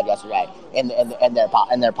Jeff said yesterday in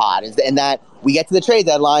their pod is in that we get to the trade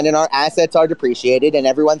deadline and our assets are depreciated, and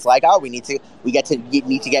everyone's like, oh, we need to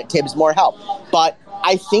get Tibbs more help. But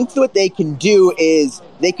I think what they can do is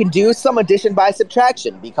they can do some addition by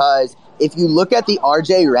subtraction, because if you look at the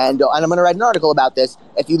RJ Randall, and I'm going to write an article about this,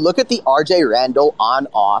 if you look at the RJ Randall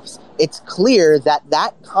on-offs, it's clear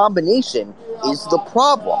that combination is the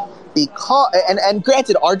problem. Because and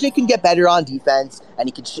granted, RJ can get better on defense, and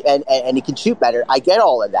he can shoot better. I get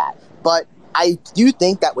all of that, but I do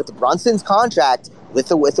think that with Brunson's contract, with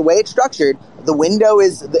the way it's structured, the window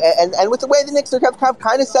is, and with the way the Knicks have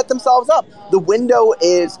kind of set themselves up, the window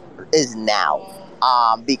is now,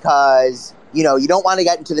 because you don't want to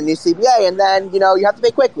get into the new CBA, and then you have to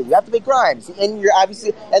pay quickly, you have to pay Grimes, and you're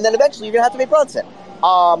obviously, and then eventually you're gonna have to pay Brunson.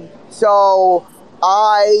 So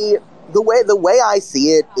the way I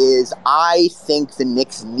see it is, I think the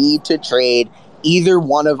Knicks need to trade either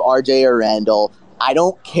one of RJ or Randall. I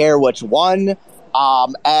don't care which one, and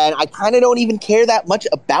I kind of don't even care that much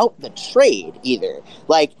about the trade either.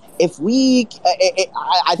 If I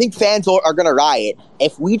think fans are going to riot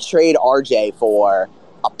if we trade RJ for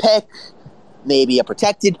a pick, maybe a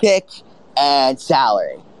protected pick, and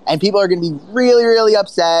salary. And people are going to be really, really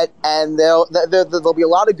upset, and there'll be a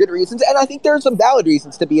lot of good reasons. And I think there are some valid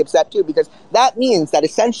reasons to be upset, too, because that means that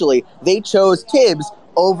essentially they chose Tibbs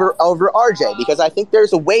over RJ, because I think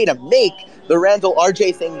there's a way to make the Randall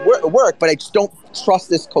RJ thing work, but I just don't trust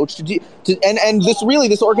this coach to this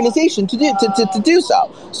organization to do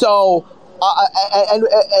so. So,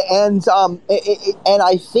 and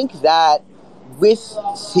I think that with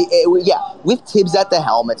Tibbs at the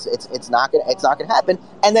helm, it's not gonna happen.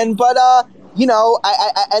 And then, and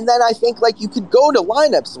then I think you could go to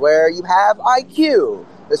lineups where you have IQ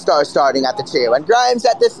starting at the 2 and Grimes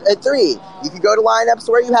at 3. You could go to lineups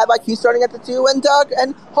where you have IQ starting at the 2 and Doug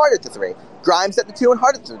and Hart at the 3. Grimes at the 2 and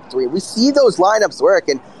Hart at the 3. We see those lineups work,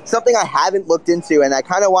 and something I haven't looked into, and I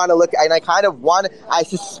kind of want to look, and I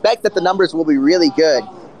suspect that the numbers will be really good,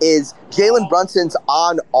 is Jalen Brunson's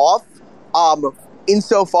on-off,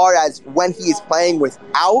 insofar as when he is playing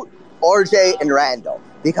without RJ and Randall.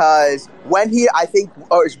 Because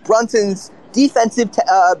Brunson's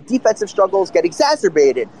defensive struggles get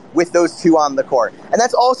exacerbated with those two on the court. And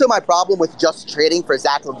that's also my problem with just trading for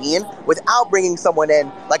Zach LaVine without bringing someone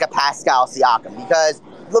in like a Pascal Siakam, because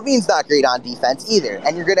LaVine's not great on defense either,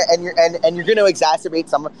 and you're gonna exacerbate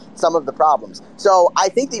some of the problems. So I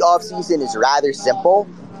think the offseason is rather simple.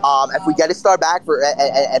 If we get a star back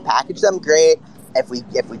and package them, great. If we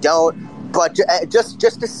don't, but just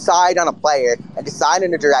decide on a player and decide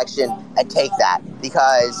on a direction and take that,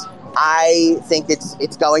 because I think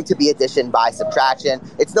it's going to be addition by subtraction.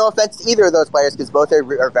 It's no offense to either of those players, because both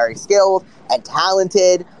are very skilled and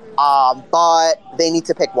talented. But they need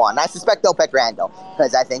to pick one. I suspect they'll pick Randall,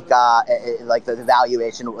 because I think the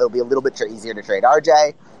valuation will be a little bit easier to trade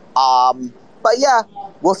RJ. But yeah,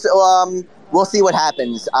 we'll see what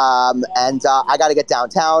happens. And I got to get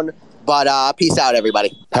downtown. But peace out,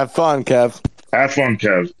 everybody. Have fun, Kev. Have fun,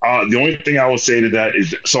 Kev. The only thing I will say to that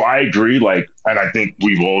is, so I agree, and I think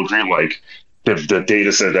we've all agreed, the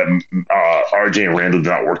data said that RJ and Randall do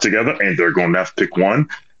not work together, and they're going to have to pick one.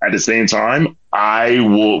 At the same time,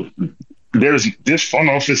 this front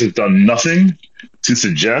office has done nothing to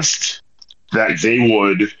suggest that they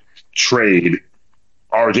would trade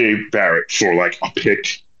RJ Barrett for a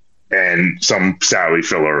pick and some salary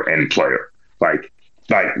filler and player.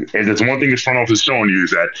 And that's one thing this front office is showing you,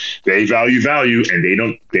 is that they value,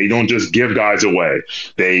 and they don't just give guys away.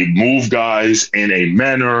 They move guys in a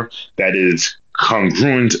manner that is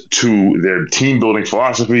congruent to their team building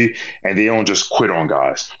philosophy, and they don't just quit on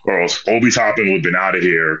guys, or else Obi Toppin would have been out of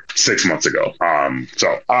here 6 months ago.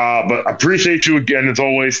 But I appreciate you again, as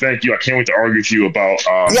always. Thank you. I can't wait to argue with you about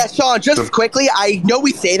Sean, just quickly, I know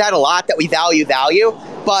we say that a lot, that we value,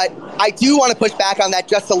 but I do want to push back on that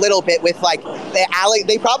just a little bit with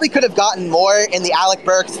they probably could have gotten more in the Alec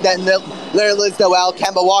Burks than the Liz Noel,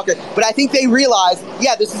 Kemba Walker, but I think they realized,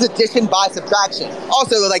 this is addition by subtraction.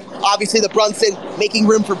 Also, obviously the making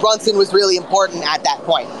room for Brunson was really important at that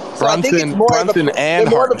point. So I think it's more Brunson and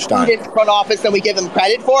Hartenstein. Prudent front office than we give them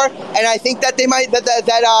credit for, and I think that they might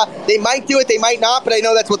they might do it, they might not, but I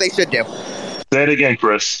know that's what they should do. Say it again,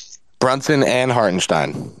 Chris. Brunson and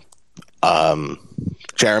Hartenstein.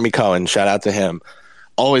 Jeremy Cohen, shout out to him,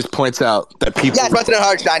 always points out that people... Yeah, Brunson and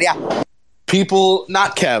Hartenstein, yeah. People,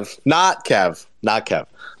 not Kev,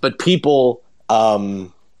 but people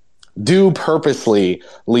do purposely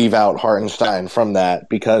leave out Hartenstein from that,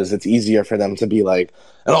 because it's easier for them to be like,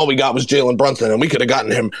 and all we got was Jalen Brunson, and we could have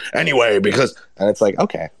gotten him anyway, because... And it's like,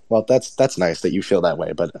 okay, well, that's nice that you feel that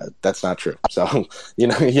way, but that's not true. So,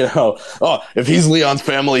 if he's Leon's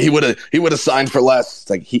family, he would have signed for less. It's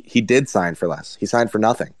like, he did sign for less. He signed for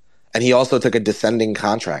nothing. And he also took a descending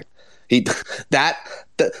contract.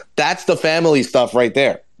 That's the family stuff right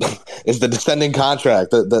there. Is the descending contract.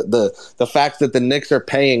 The fact that the Knicks are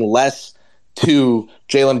paying less to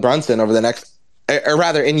Jalen Brunson over the next, or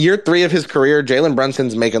rather, in year 3 of his career, Jalen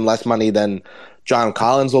Brunson's making less money than John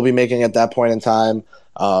Collins will be making at that point in time.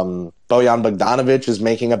 Bojan Bogdanovic is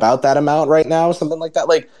making about that amount right now, something like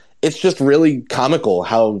that. It's just really comical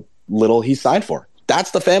how little he signed for.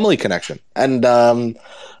 That's the family connection. And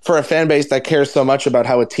for a fan base that cares so much about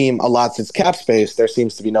how a team allots its cap space, there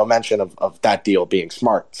seems to be no mention of that deal being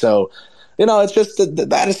smart. So, it's just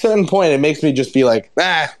that at a certain point, it makes me just be like,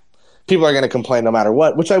 people are going to complain no matter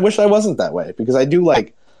what, which I wish I wasn't that way, because I do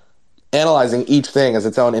like analyzing each thing as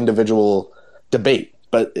its own individual debate.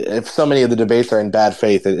 But if so many of the debates are in bad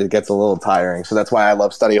faith, it gets a little tiring. So that's why I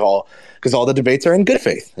love Study Hall, because all the debates are in good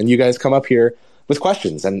faith. And you guys come up here with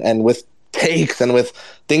questions and with takes and with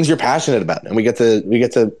things you're passionate about. And we get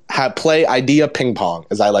to play idea ping pong,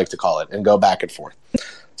 as I like to call it, and go back and forth.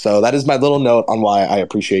 So that is my little note on why I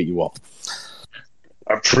appreciate you all.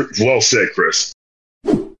 Well said, Chris.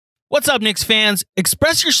 What's up, Knicks fans?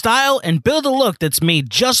 Express your style and build a look that's made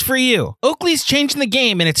just for you. Oakley's changing the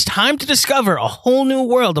game, and it's time to discover a whole new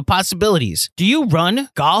world of possibilities. Do you run,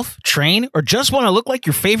 golf, train, or just want to look like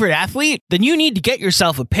your favorite athlete? Then you need to get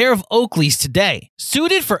yourself a pair of Oakleys today.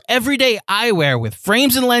 Suited for everyday eyewear with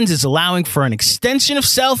frames and lenses allowing for an extension of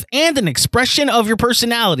self and an expression of your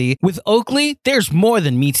personality, with Oakley, there's more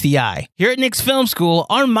than meets the eye. Here at Knicks Film School,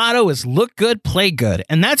 our motto is look good, play good,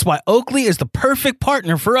 and that's why Oakley is the perfect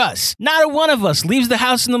partner for us. Not a one of us leaves the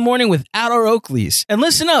house in the morning without our Oakleys. And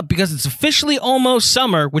listen up, because it's officially almost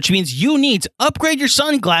summer, which means you need to upgrade your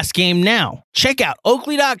sunglass game now. Check out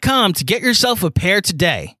Oakley.com to get yourself a pair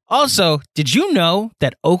today. Also, did you know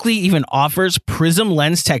that Oakley even offers Prism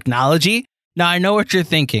Lens technology? Now, I know what you're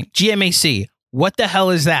thinking. GMAC, what the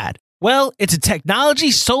hell is that? Well, it's a technology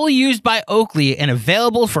solely used by Oakley and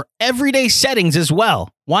available for everyday settings as well.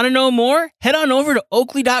 Want to know more? Head on over to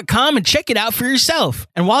Oakley.com and check it out for yourself.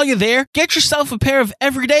 And while you're there, get yourself a pair of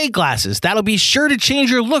everyday glasses that'll be sure to change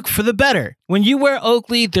your look for the better. When you wear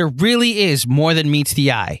Oakley, there really is more than meets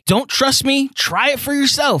the eye. Don't trust me? Try it for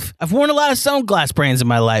yourself. I've worn a lot of sunglass brands in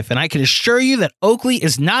my life, and I can assure you that Oakley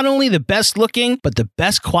is not only the best looking, but the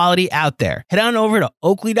best quality out there. Head on over to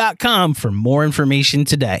Oakley.com for more information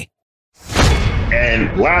today.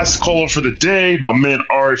 And last caller for the day, my man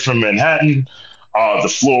Ari from Manhattan.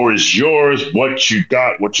 The floor is yours. What you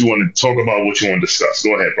got, what you want to talk about, what you want to discuss.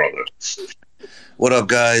 Go ahead, brother. What up,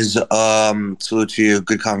 guys? Salute to you.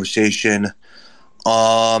 Good conversation.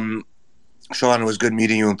 Sean, it was good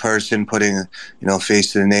meeting you in person, putting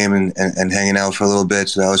face to the name and hanging out for a little bit.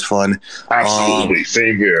 So that was fun. Absolutely.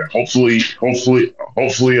 Same here. Hopefully,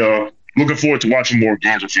 looking forward to watching more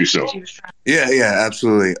games with you soon. Yeah,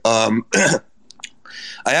 absolutely.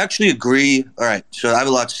 I actually agree. All right, so I have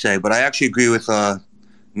a lot to say, but I actually agree with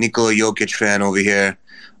Nikola Jokic fan over here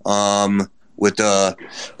with the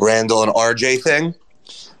Randall and RJ thing.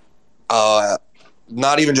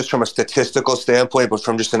 Not even just from a statistical standpoint, but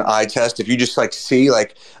from just an eye test. If you just see,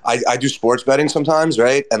 I do sports betting sometimes,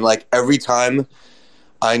 right? And every time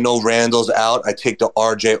I know Randall's out, I take the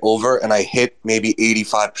RJ over, and I hit maybe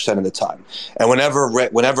 85% of the time. And whenever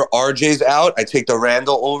RJ's out, I take the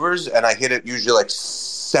Randall overs, and I hit it usually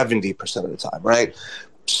 70% of the time, right?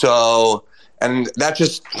 So, and that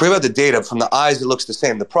just, forget about the data. From the eyes, it looks the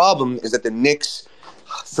same. The problem is that the Knicks'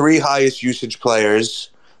 3 highest usage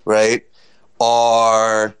players, right,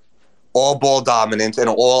 are all ball dominant and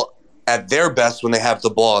all at their best when they have the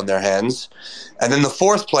ball in their hands. And then the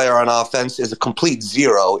 4th player on offense is a complete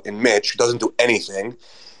zero in Mitch, who doesn't do anything,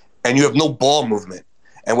 and you have no ball movement.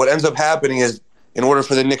 And what ends up happening is, in order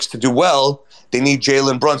for the Knicks to do well, they need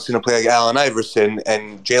Jalen Brunson to play like Allen Iverson,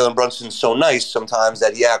 and Jalen Brunson's so nice sometimes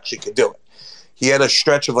that he actually could do it. He had a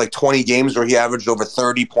stretch of 20 games where he averaged over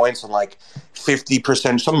 30 points and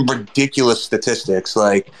 50%, some ridiculous statistics,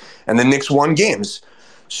 and the Knicks won games.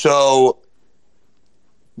 So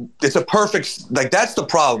it's a perfect, that's the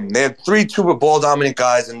problem. They have 3 super ball dominant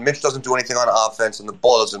guys, and Mitch doesn't do anything on offense, and the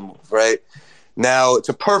ball doesn't move, right? Now, it's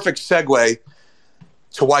a perfect segue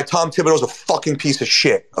to why Tom Thibodeau's a fucking piece of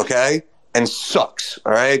shit, okay? And sucks,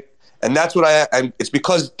 all right? And that's what and it's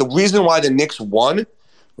because the reason why the Knicks won,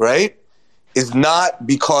 right, is not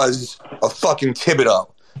because of fucking Thibodeau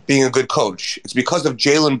being a good coach. It's because of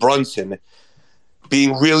Jalen Brunson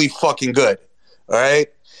being really fucking good, all right?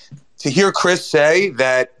 To hear Chris say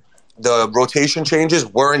that the rotation changes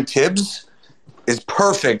weren't Tibbs is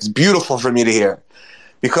perfect. It's beautiful for me to hear,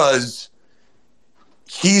 because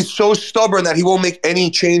he's so stubborn that he won't make any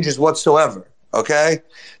changes whatsoever, okay?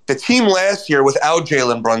 The team last year without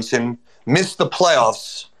Jalen Brunson missed the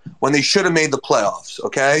playoffs when they should have made the playoffs,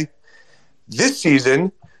 okay? This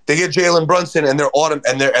season, they get Jalen Brunson and they're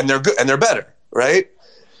good and they're better, right?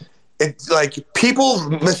 It's people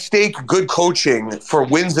mistake good coaching for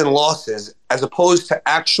wins and losses as opposed to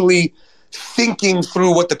actually thinking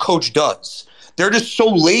through what the coach does. They're just so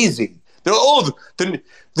lazy. They're the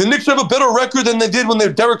Knicks have a better record than they did when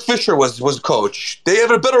Derek Fisher was coach. They have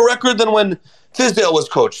a better record than when Fizdale was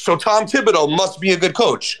coach. So Tom Thibodeau must be a good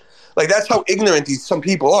coach. That's how ignorant some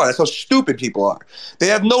people are. That's how stupid people are. They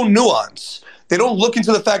have no nuance. They don't look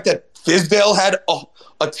into the fact that Fizdale had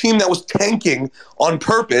a team that was tanking on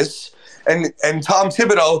purpose, and Tom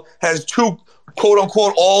Thibodeau has 2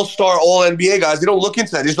 quote-unquote all-star, all-NBA guys. They don't look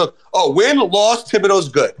into that. They just look, win, loss, Thibodeau's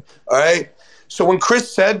good, all right? So when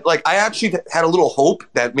Chris said, I actually had a little hope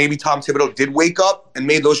that maybe Tom Thibodeau did wake up and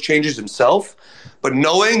made those changes himself, but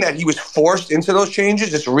knowing that he was forced into those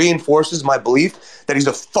changes just reinforces my belief that he's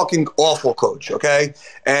a fucking awful coach, okay?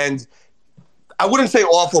 And I wouldn't say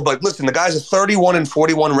awful, but listen, the guy's a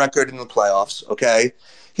 31-41 record in the playoffs, okay?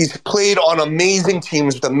 He's played on amazing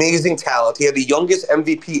teams with amazing talent. He had the youngest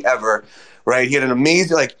MVP ever, right? He had an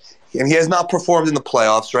amazing, and he has not performed in the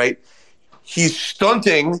playoffs, right? He's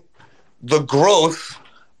stunting the growth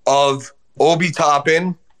of Obi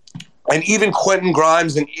Toppin and even Quentin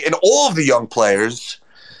Grimes and all of the young players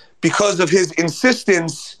because of his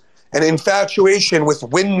insistence and infatuation with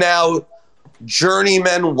win now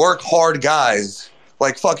journeyman work hard guys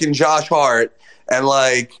like fucking Josh Hart and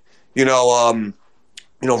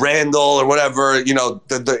Randall or whatever,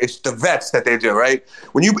 it's the vets that they do, right?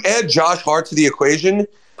 When you add Josh Hart to the equation,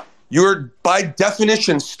 you're by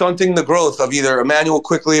definition stunting the growth of either Emmanuel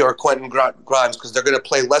Quickley or Quentin Grimes because they're going to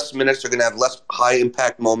play less minutes, they're going to have less high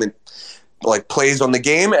impact moment plays on the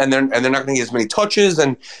game, and they're not going to get as many touches,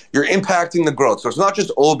 and you're impacting the growth. So it's not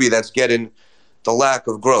just Obi that's getting the lack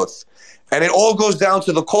of growth. And it all goes down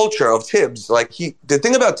to the culture of Tibbs. Like the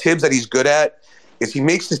thing about Tibbs that he's good at is he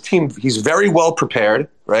makes his team, he's very well prepared,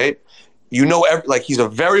 right? You know, he's a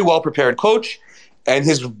very well prepared coach, and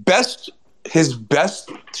his best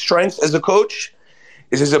strength as a coach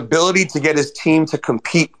is his ability to get his team to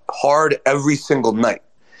compete hard every single night.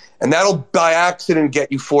 And that'll by accident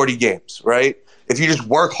get you 40 games, right? If you just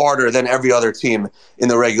work harder than every other team in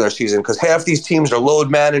the regular season, because half these teams are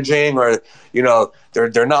load managing, or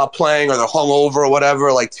they're not playing, or they're hungover or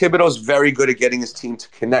whatever. Like Thibodeau's very good at getting his team to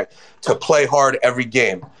connect, to play hard every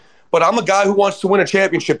game. But I'm a guy who wants to win a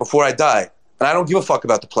championship before I die, and I don't give a fuck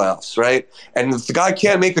about the playoffs, right? And if the guy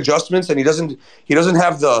can't make adjustments and he doesn't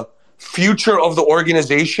have the future of the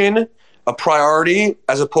organization a priority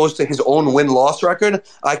as opposed to his own win-loss record,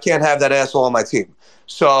 I can't have that asshole on my team.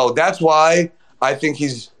 So that's why I think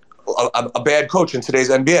he's a bad coach in today's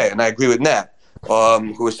NBA, and I agree with Nat,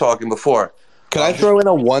 who was talking before. Can I throw in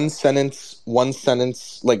a one sentence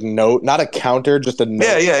like note, not a counter, just a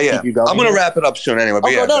note? Yeah. I'm gonna wrap it up soon anyway.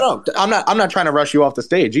 But no. I'm not trying to rush you off the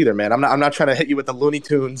stage either, man. I'm not trying to hit you with the Looney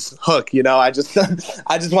Tunes hook. You know, I just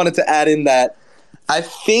wanted to add in that I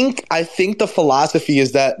think the philosophy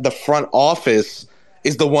is that the front office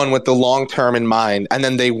is the one with the long term in mind, and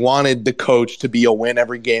then they wanted the coach to be a win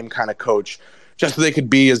every game kind of coach, just so they could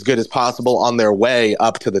be as good as possible on their way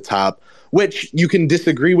up to the top, which you can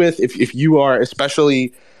disagree with if you are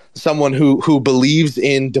especially someone who believes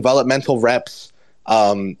in developmental reps,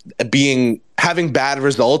 having bad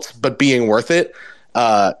results but being worth it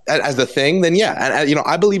as a thing. Then yeah, and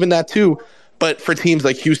I believe in that too. But for teams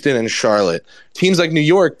like Houston and Charlotte, teams like New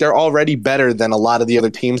York, they're already better than a lot of the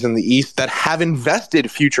other teams in the East that have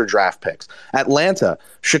invested future draft picks. Atlanta,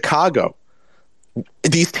 Chicago,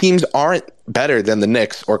 these teams aren't better than the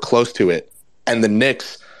Knicks or close to it. And the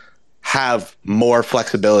Knicks have more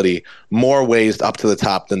flexibility, more ways up to the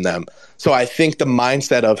top than them. So I think the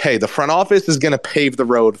mindset of, hey, the front office is going to pave the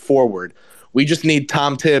road forward. We just need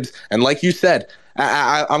Tom Tibbs. And like you said,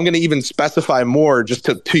 I'm going to even specify more just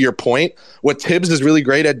to your point. What Tibbs is really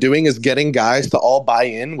great at doing is getting guys to all buy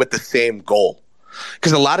in with the same goal.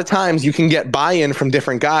 Because a lot of times you can get buy-in from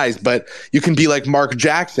different guys, but you can be like Mark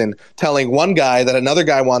Jackson telling one guy that another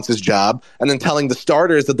guy wants his job, and then telling the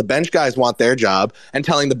starters that the bench guys want their job, and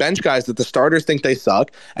telling the bench guys that the starters think they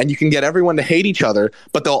suck, and you can get everyone to hate each other,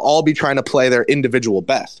 but they'll all be trying to play their individual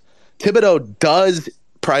best. Thibodeau does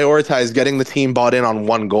prioritize getting the team bought in on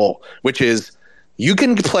one goal, which is you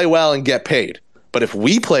can play well and get paid, but if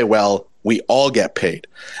we play well, we all get paid.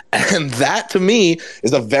 And that, to me,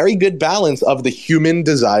 is a very good balance of the human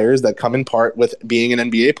desires that come in part with being an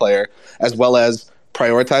NBA player, as well as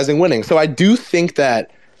prioritizing winning. So I do think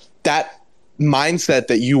that mindset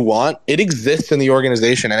that you want, it exists in the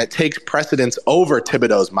organization, and it takes precedence over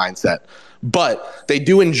Thibodeau's mindset. But they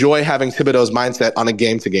do enjoy having Thibodeau's mindset on a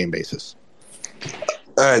game-to-game basis.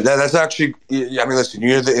 All right, that's actually. I mean, listen,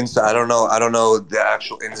 you're the inside. I don't know the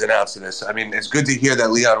actual ins and outs of this. I mean, it's good to hear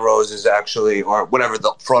that Leon Rose is actually, or whatever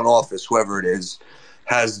the front office, whoever it is,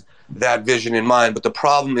 has that vision in mind. But the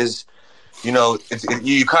problem is, you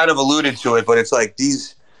kind of alluded to it, but it's like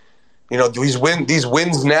these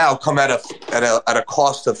wins now come at a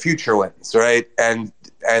cost of future wins, right? And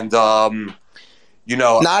not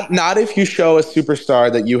if you show a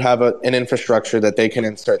superstar that you have an infrastructure that they can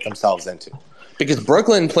insert themselves into. Because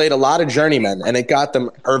Brooklyn played a lot of journeymen, and it got them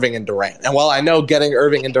Irving and Durant. And while I know getting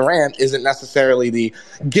Irving and Durant isn't necessarily the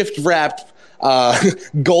gift-wrapped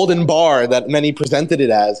golden bar that many presented it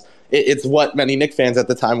as, it's what many Knicks fans at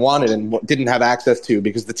the time wanted and didn't have access to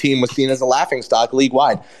because the team was seen as a laughingstock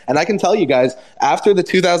league-wide. And I can tell you guys, after the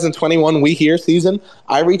 2021 We Here season,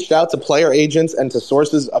 I reached out to player agents and to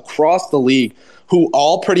sources across the league who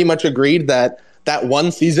all pretty much agreed that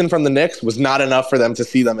one season from the Knicks was not enough for them to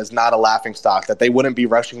see them as not a laughingstock, that they wouldn't be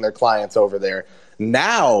rushing their clients over there.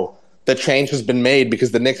 Now the change has been made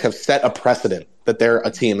because the Knicks have set a precedent that they're a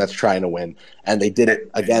team that's trying to win. And they did it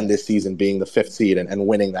again this season, being the 5th seed and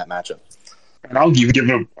winning that matchup. And I'll give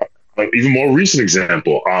an even more recent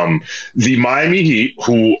example. The Miami Heat,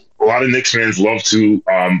 who a lot of Knicks fans love to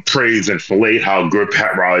praise and fillet how good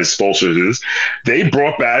Pat Riley's Spolsters is. They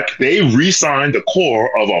re-signed the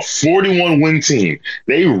core of a 41-win team.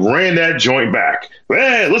 They ran that joint back.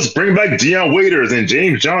 Hey, let's bring back Deion Waiters and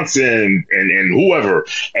James Johnson and whoever.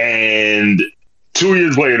 And 2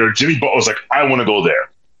 years later, Jimmy Butler's like, I want to go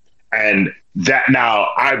there. And that now,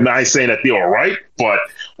 I'm not saying that they are right, but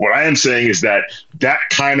what I am saying is that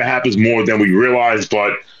kind of happens more than we realize,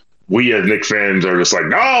 but we as Knicks fans are just like,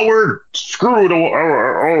 no, we're screwed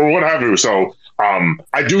or what have you. So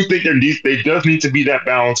I do think there does need to be that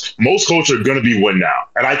balance. Most coaches are going to be win now,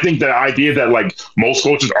 and I think the idea that like most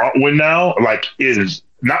coaches aren't win now, like is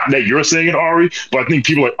not that you're saying it, Ari, but I think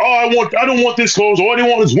people are like, I don't want this coach. All they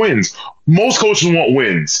want is wins. Most coaches want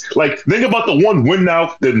wins. Like, think about the one win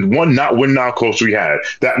now, the one not win now coach we had.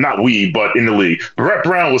 That not we, but in the league. Brett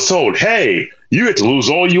Brown was told, hey, you get to lose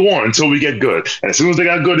all you want until we get good. And as soon as they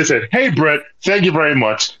got good, they said, hey, Brett, thank you very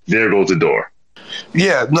much. There goes the door.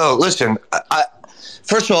 Yeah, no, listen,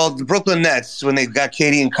 first of all, the Brooklyn Nets, when they got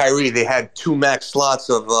KD and Kyrie, they had 2 max slots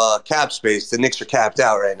of cap space. The Knicks are capped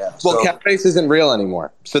out right now. Well, cap space isn't real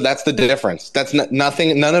anymore. So that's the difference. That's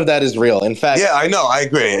nothing. None of that is real. In fact, yeah, I know. I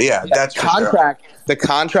agree. Yeah, that's contract. Sure. The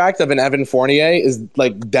contract of an Evan Fournier is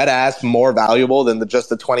like dead ass more valuable than just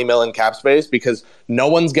the $20 million cap space because no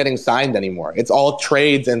one's getting signed anymore. It's all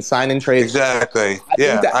trades and sign and trades. Exactly.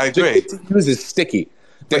 I agree. To use is sticky.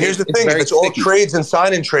 But here's the thing: if it's all trades and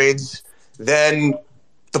sign and trades, then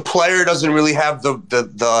the player doesn't really have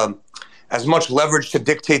the as much leverage to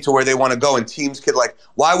dictate to where they want to go, and teams could like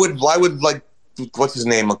why would like what's his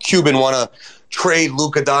name, a Cuban, want to trade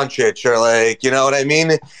Luka Doncic or like, you know what I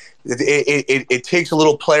mean? It takes a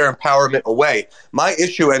little player empowerment away. My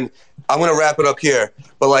issue, and I'm going to wrap it up here,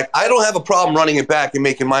 but like I don't have a problem running it back and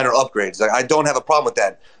making minor upgrades. Like I don't have a problem with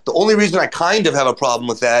that. The only reason I kind of have a problem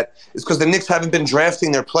with that is because the Knicks haven't been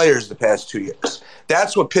drafting their players the past 2 years.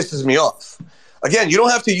 That's what pisses me off. Again, you don't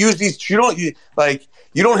have to use these. You don't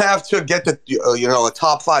have to get the a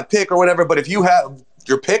top 5 pick or whatever. But if you have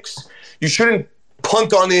your picks, you shouldn't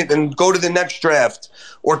punt on it and go to the next draft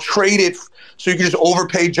or trade it so you can just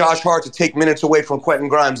overpay Josh Hart to take minutes away from Quentin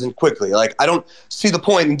Grimes and quickly. Like I don't see the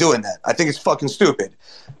point in doing that. I think it's fucking stupid.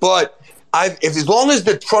 But as long as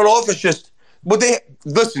the front office just. But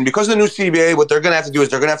because of the new CBA, what they're going to have to do is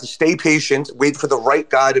they're going to have to stay patient, wait for the right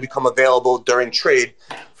guy to become available during trade,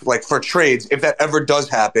 like for trades, if that ever does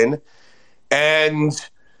happen. And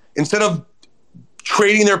instead of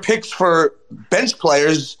trading their picks for bench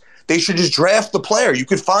players, they should just draft the player. You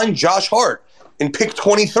could find Josh Hart in pick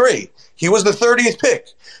 23. He was the 30th pick.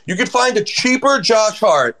 You could find a cheaper Josh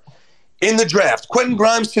Hart in the draft. Quentin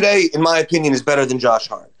Grimes today, in my opinion, is better than Josh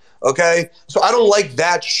Hart. Okay? So I don't like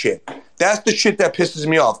that shit. That's the shit that pisses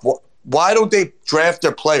me off. Why don't they draft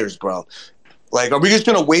their players, bro? Like, are we just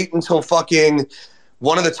going to wait until fucking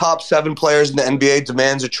one of the top 7 players in the NBA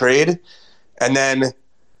demands a trade and then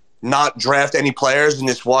not draft any players and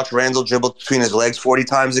just watch Randall dribble between his legs 40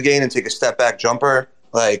 times a game and take a step back jumper?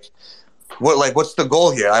 What's the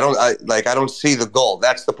goal here? I don't see the goal.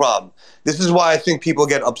 That's the problem. This is why I think people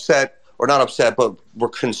get upset, or not upset, but we're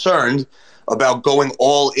concerned about going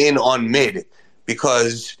all in on mid.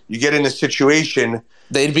 Because you get in a situation...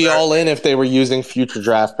 They'd be all in if they were using future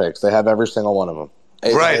draft picks. They have every single one of them.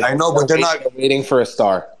 Right, I know, but they're not... They're waiting for a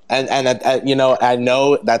star. And I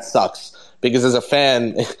know that sucks. Because as a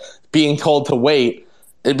fan, being told to wait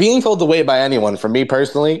by anyone, for me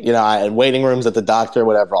personally, waiting rooms at the doctor,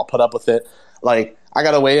 whatever, I'll put up with it. Like, I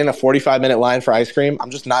got to wait in a 45-minute line for ice cream.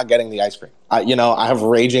 I'm just not getting the ice cream. I have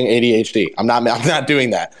raging ADHD. I'm not doing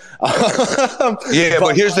that. Yeah,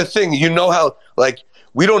 but here's the thing. You know how,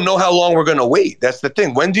 we don't know how long we're going to wait. That's the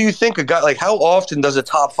thing. When do you think a guy, how often does a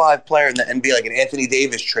top 5 player in the NBA, like an Anthony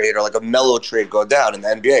Davis trade or like a Melo trade, go down in the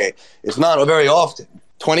NBA? It's not very often.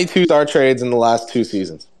 22 star trades in the last 2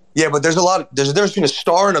 seasons. Yeah, but there's a difference between a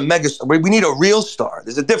star and a mega star. We need a real star.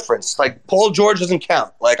 There's a difference. Like, Paul George doesn't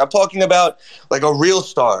count. Like, I'm talking about, like, a real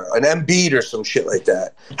star, an Embiid or some shit like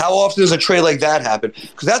that. How often does a trade like that happen?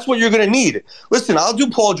 Because that's what you're going to need. Listen, I'll do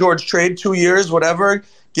Paul George trade, 2 years, whatever.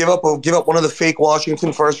 Give up one of the fake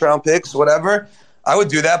Washington first-round picks, whatever. I would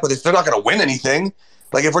do that, but they're not going to win anything.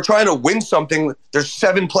 Like, if we're trying to win something, there's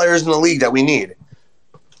 7 players in the league that we need.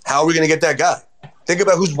 How are we going to get that guy? Think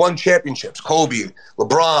about who's won championships. Kobe,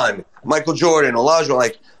 LeBron, Michael Jordan, Olajuwon.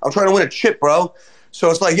 Like, I'm trying to win a chip, bro.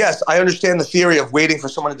 So it's like, yes, I understand the theory of waiting for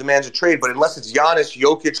someone to demand a trade, but unless it's Giannis,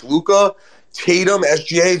 Jokic, Luka, Tatum,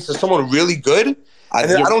 SGA, it's someone really good, I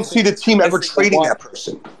don't see the team ever trading that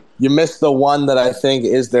person. You missed the one that I think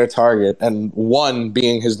is their target, and 1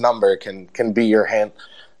 being his number can be your hint.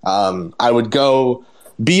 I would go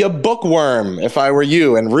be a bookworm if I were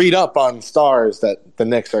you and read up on stars that the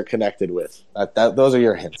Knicks are connected with. Those are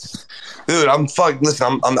your hints. Dude,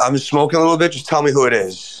 listen, I'm smoking a little bit. Just tell me who it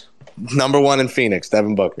is. Number 1 in Phoenix,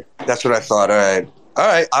 Devin Booker. That's what I thought. All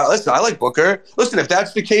right. Listen, I like Booker. Listen, if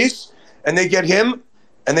that's the case and they get him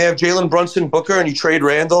and they have Jalen Brunson, Booker, and you trade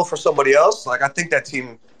Randall for somebody else, like, I think that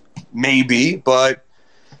team maybe, but,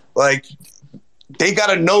 like, they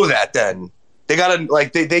got to know that then. They got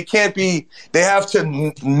to, they can't be, they have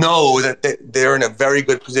to know that they're in a very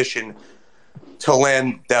good position to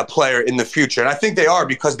land that player in the future. And I think they are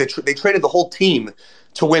because they traded the whole team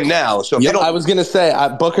to win now. So I was going to say,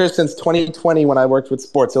 Booker, since 2020, when I worked with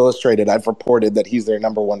Sports Illustrated, I've reported that he's their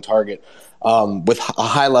number one target with a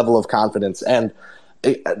high level of confidence. And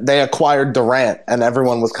they acquired Durant, and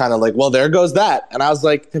everyone was kind of like, well, there goes that. And I was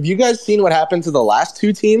like, have you guys seen what happened to the last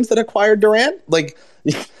two teams that acquired Durant? Like,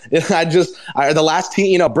 the last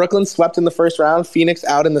team, Brooklyn swept in the first round, Phoenix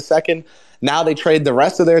out in the second. Now they trade the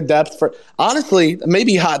rest of their depth for, honestly,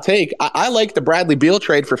 maybe hot take. I like the Bradley Beal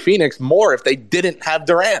trade for Phoenix more if they didn't have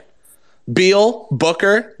Durant. Beal,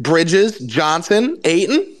 Booker, Bridges, Johnson,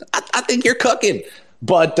 Ayton, I think you're cooking.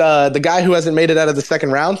 But the guy who hasn't made it out of the second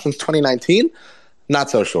round since 2019, not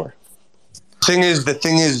so sure. The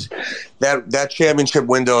thing is that championship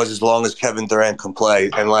window is as long as Kevin Durant can play.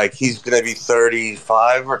 And, like, he's going to be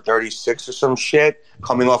 35 or 36 or some shit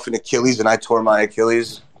coming off an Achilles, and I tore my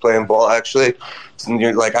Achilles playing ball, actually. And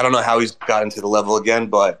you're like, I don't know how he's gotten to the level again,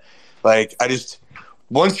 but, like, I just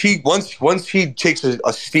once he takes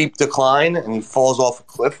a steep decline and he falls off a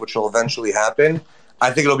cliff, which will eventually happen, I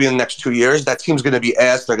think it'll be in the next 2 years. That team's going to be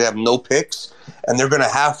asked. They're going to have no picks, and they're going to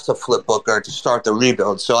have to flip Booker to start the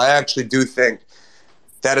rebuild. So I actually do think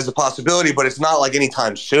that is a possibility, but it's not like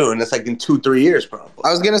anytime soon. It's like in 2-3 years, probably. I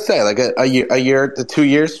was going to say, like a year to 2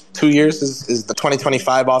 years. 2 years is the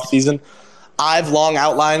 2025 offseason. I've long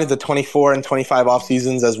outlined the 24 and 25 off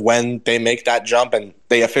seasons as when they make that jump and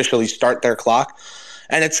they officially start their clock.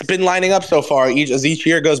 And it's been lining up so far. As each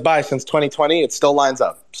year goes by since 2020, it still lines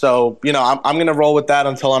up. So, I'm going to roll with that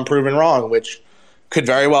until I'm proven wrong, which could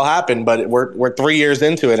very well happen. But we're 3 years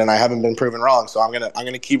into it, and I haven't been proven wrong. So I'm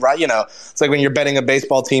gonna keep right. It's like when you're betting a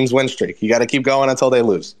baseball team's win streak. You got to keep going until they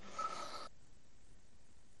lose.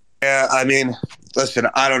 Yeah, I mean, listen,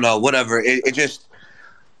 I don't know, whatever.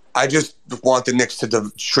 I just want the Knicks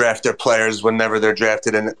to draft their players whenever they're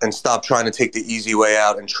drafted and stop trying to take the easy way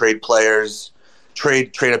out and trade players,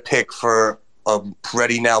 trade a pick for a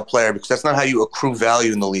ready now player, because that's not how you accrue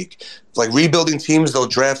value in the league. Like rebuilding teams, they'll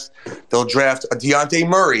draft a Dejounte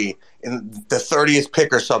Murray in the 30th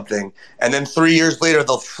pick or something, and then 3 years later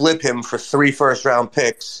they'll flip him for 3 first-round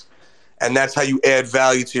picks, and that's how you add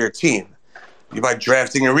value to your team. By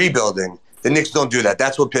drafting and rebuilding. The Knicks don't do that.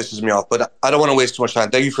 That's what pisses me off. But I don't want to waste too much time.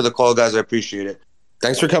 Thank you for the call, guys. I appreciate it.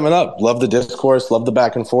 Thanks for coming up. Love the discourse. Love the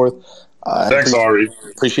back and forth. Thanks, Ari.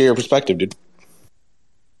 Appreciate your perspective, dude.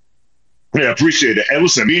 Yeah, appreciate it. And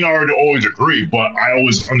listen, me and Ari always agree, but I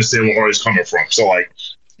always understand where Ari's coming from. So, like,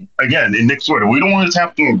 again, in Knicks Twitter, we don't always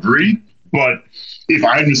have to agree, but if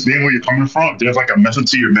I understand where you're coming from, there's like a method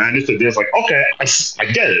to your madness that there's like, okay, I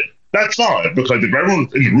get it. That's fine, because if everyone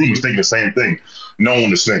in the room is thinking the same thing, no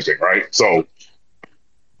one is thinking, right? So,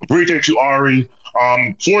 appreciate you, Ari.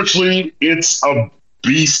 Fortunately, it's a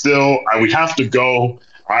B still, and we have to go.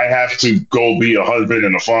 I have to go be a husband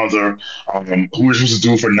and a father. Who we're supposed to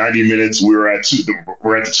do for 90 minutes. We're at the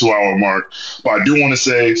 2-hour mark. But I do want to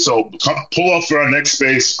say, so pull up for our next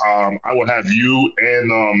space. I will have you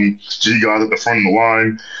and G guys at the front of the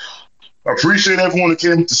line. Appreciate everyone that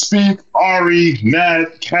came to speak. Ari,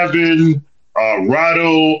 Nat, Kevin,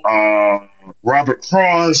 Rado, Robert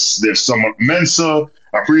Cross. There's some Mensa.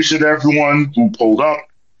 I appreciate everyone who pulled up.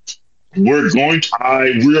 We are going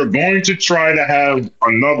to try to have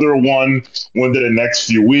another one within the next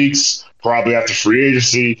few weeks, probably after free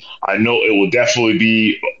agency. I know it will definitely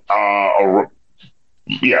be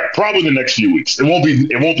probably the next few weeks. It won't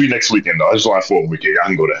be next weekend though. It's July 4th weekend. I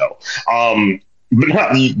can go to hell. But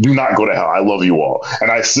do not go to hell. I love you all.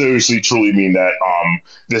 And I seriously, truly mean that.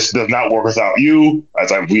 This does not work without you.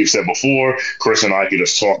 As we've said before, Chris and I can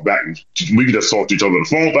just talk back. We can just talk to each other on the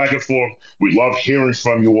phone back and forth. We love hearing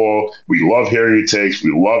from you all. We love hearing your takes.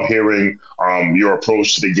 We love hearing your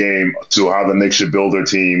approach to the game, to how the Knicks should build their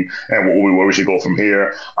team, and where we should go from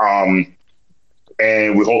here.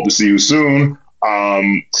 And we hope to see you soon.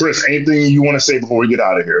 Chris, anything you want to say before we get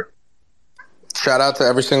out of here? Shout out to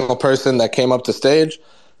every single person that came up to stage.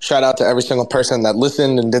 Shout out to every single person that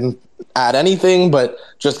listened and didn't add anything, but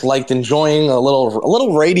just liked enjoying a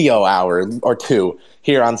little radio hour or two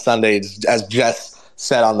here on Sundays, as Jess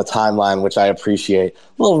said on the timeline, which I appreciate.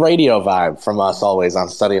 A little radio vibe from us always on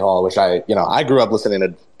Study Hall, which I grew up listening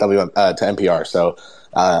to NPR, so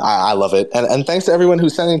I love it. And thanks to everyone who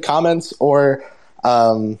sent in comments or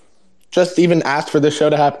just even asked for this show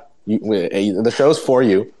to happen. The show's for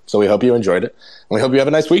you, so we hope you enjoyed it, and we hope you have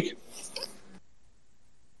a nice week.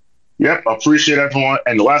 Yep, appreciate everyone.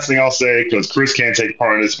 And the last thing I'll say, because Chris can't take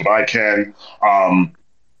part in this, but I can.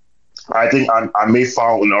 I think I may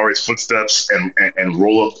follow in Ari's footsteps and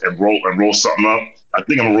roll something up. I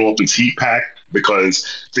think I'm gonna roll up this Heat pack,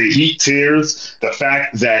 because the Heat tiers, the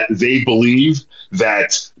fact that they believe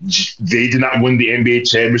that they did not win the NBA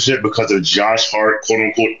championship because of Josh Hart, quote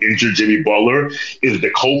unquote, injured Jimmy Butler is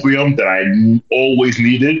the copium that I always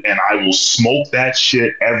needed. And I will smoke that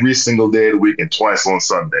shit every single day of the week and twice on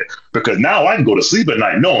Sunday. Because now I can go to sleep at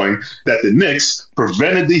night knowing that the Knicks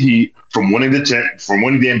prevented the Heat from winning the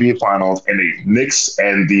NBA Finals, and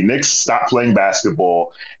the Knicks stopped playing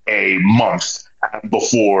basketball a month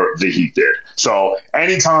before the Heat did. So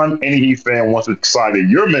anytime any Heat fan wants to slide in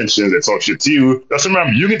your mentions and talk shit to you, just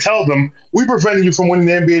remember, you can tell them we prevented you from winning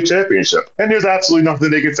the NBA championship, and there's absolutely nothing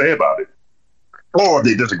they can say about it. Or if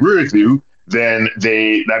they disagree with you, then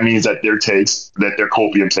that means that their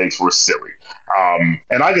copium takes were silly.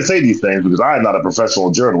 And I can say these things because I am not a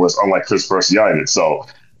professional journalist, unlike Chris Persianen. So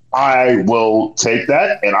I will take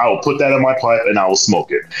that and I will put that in my pipe and I will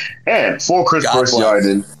smoke it. And for Chris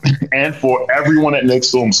Persianen and for everyone at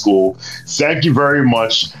Knicks Film School, thank you very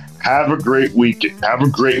much. Have a great week. Have a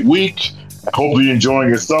great week. I hope you're enjoying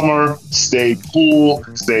your summer. Stay cool,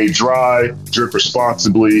 stay dry, drink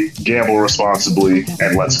responsibly, gamble responsibly,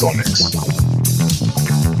 and let's go Knicks.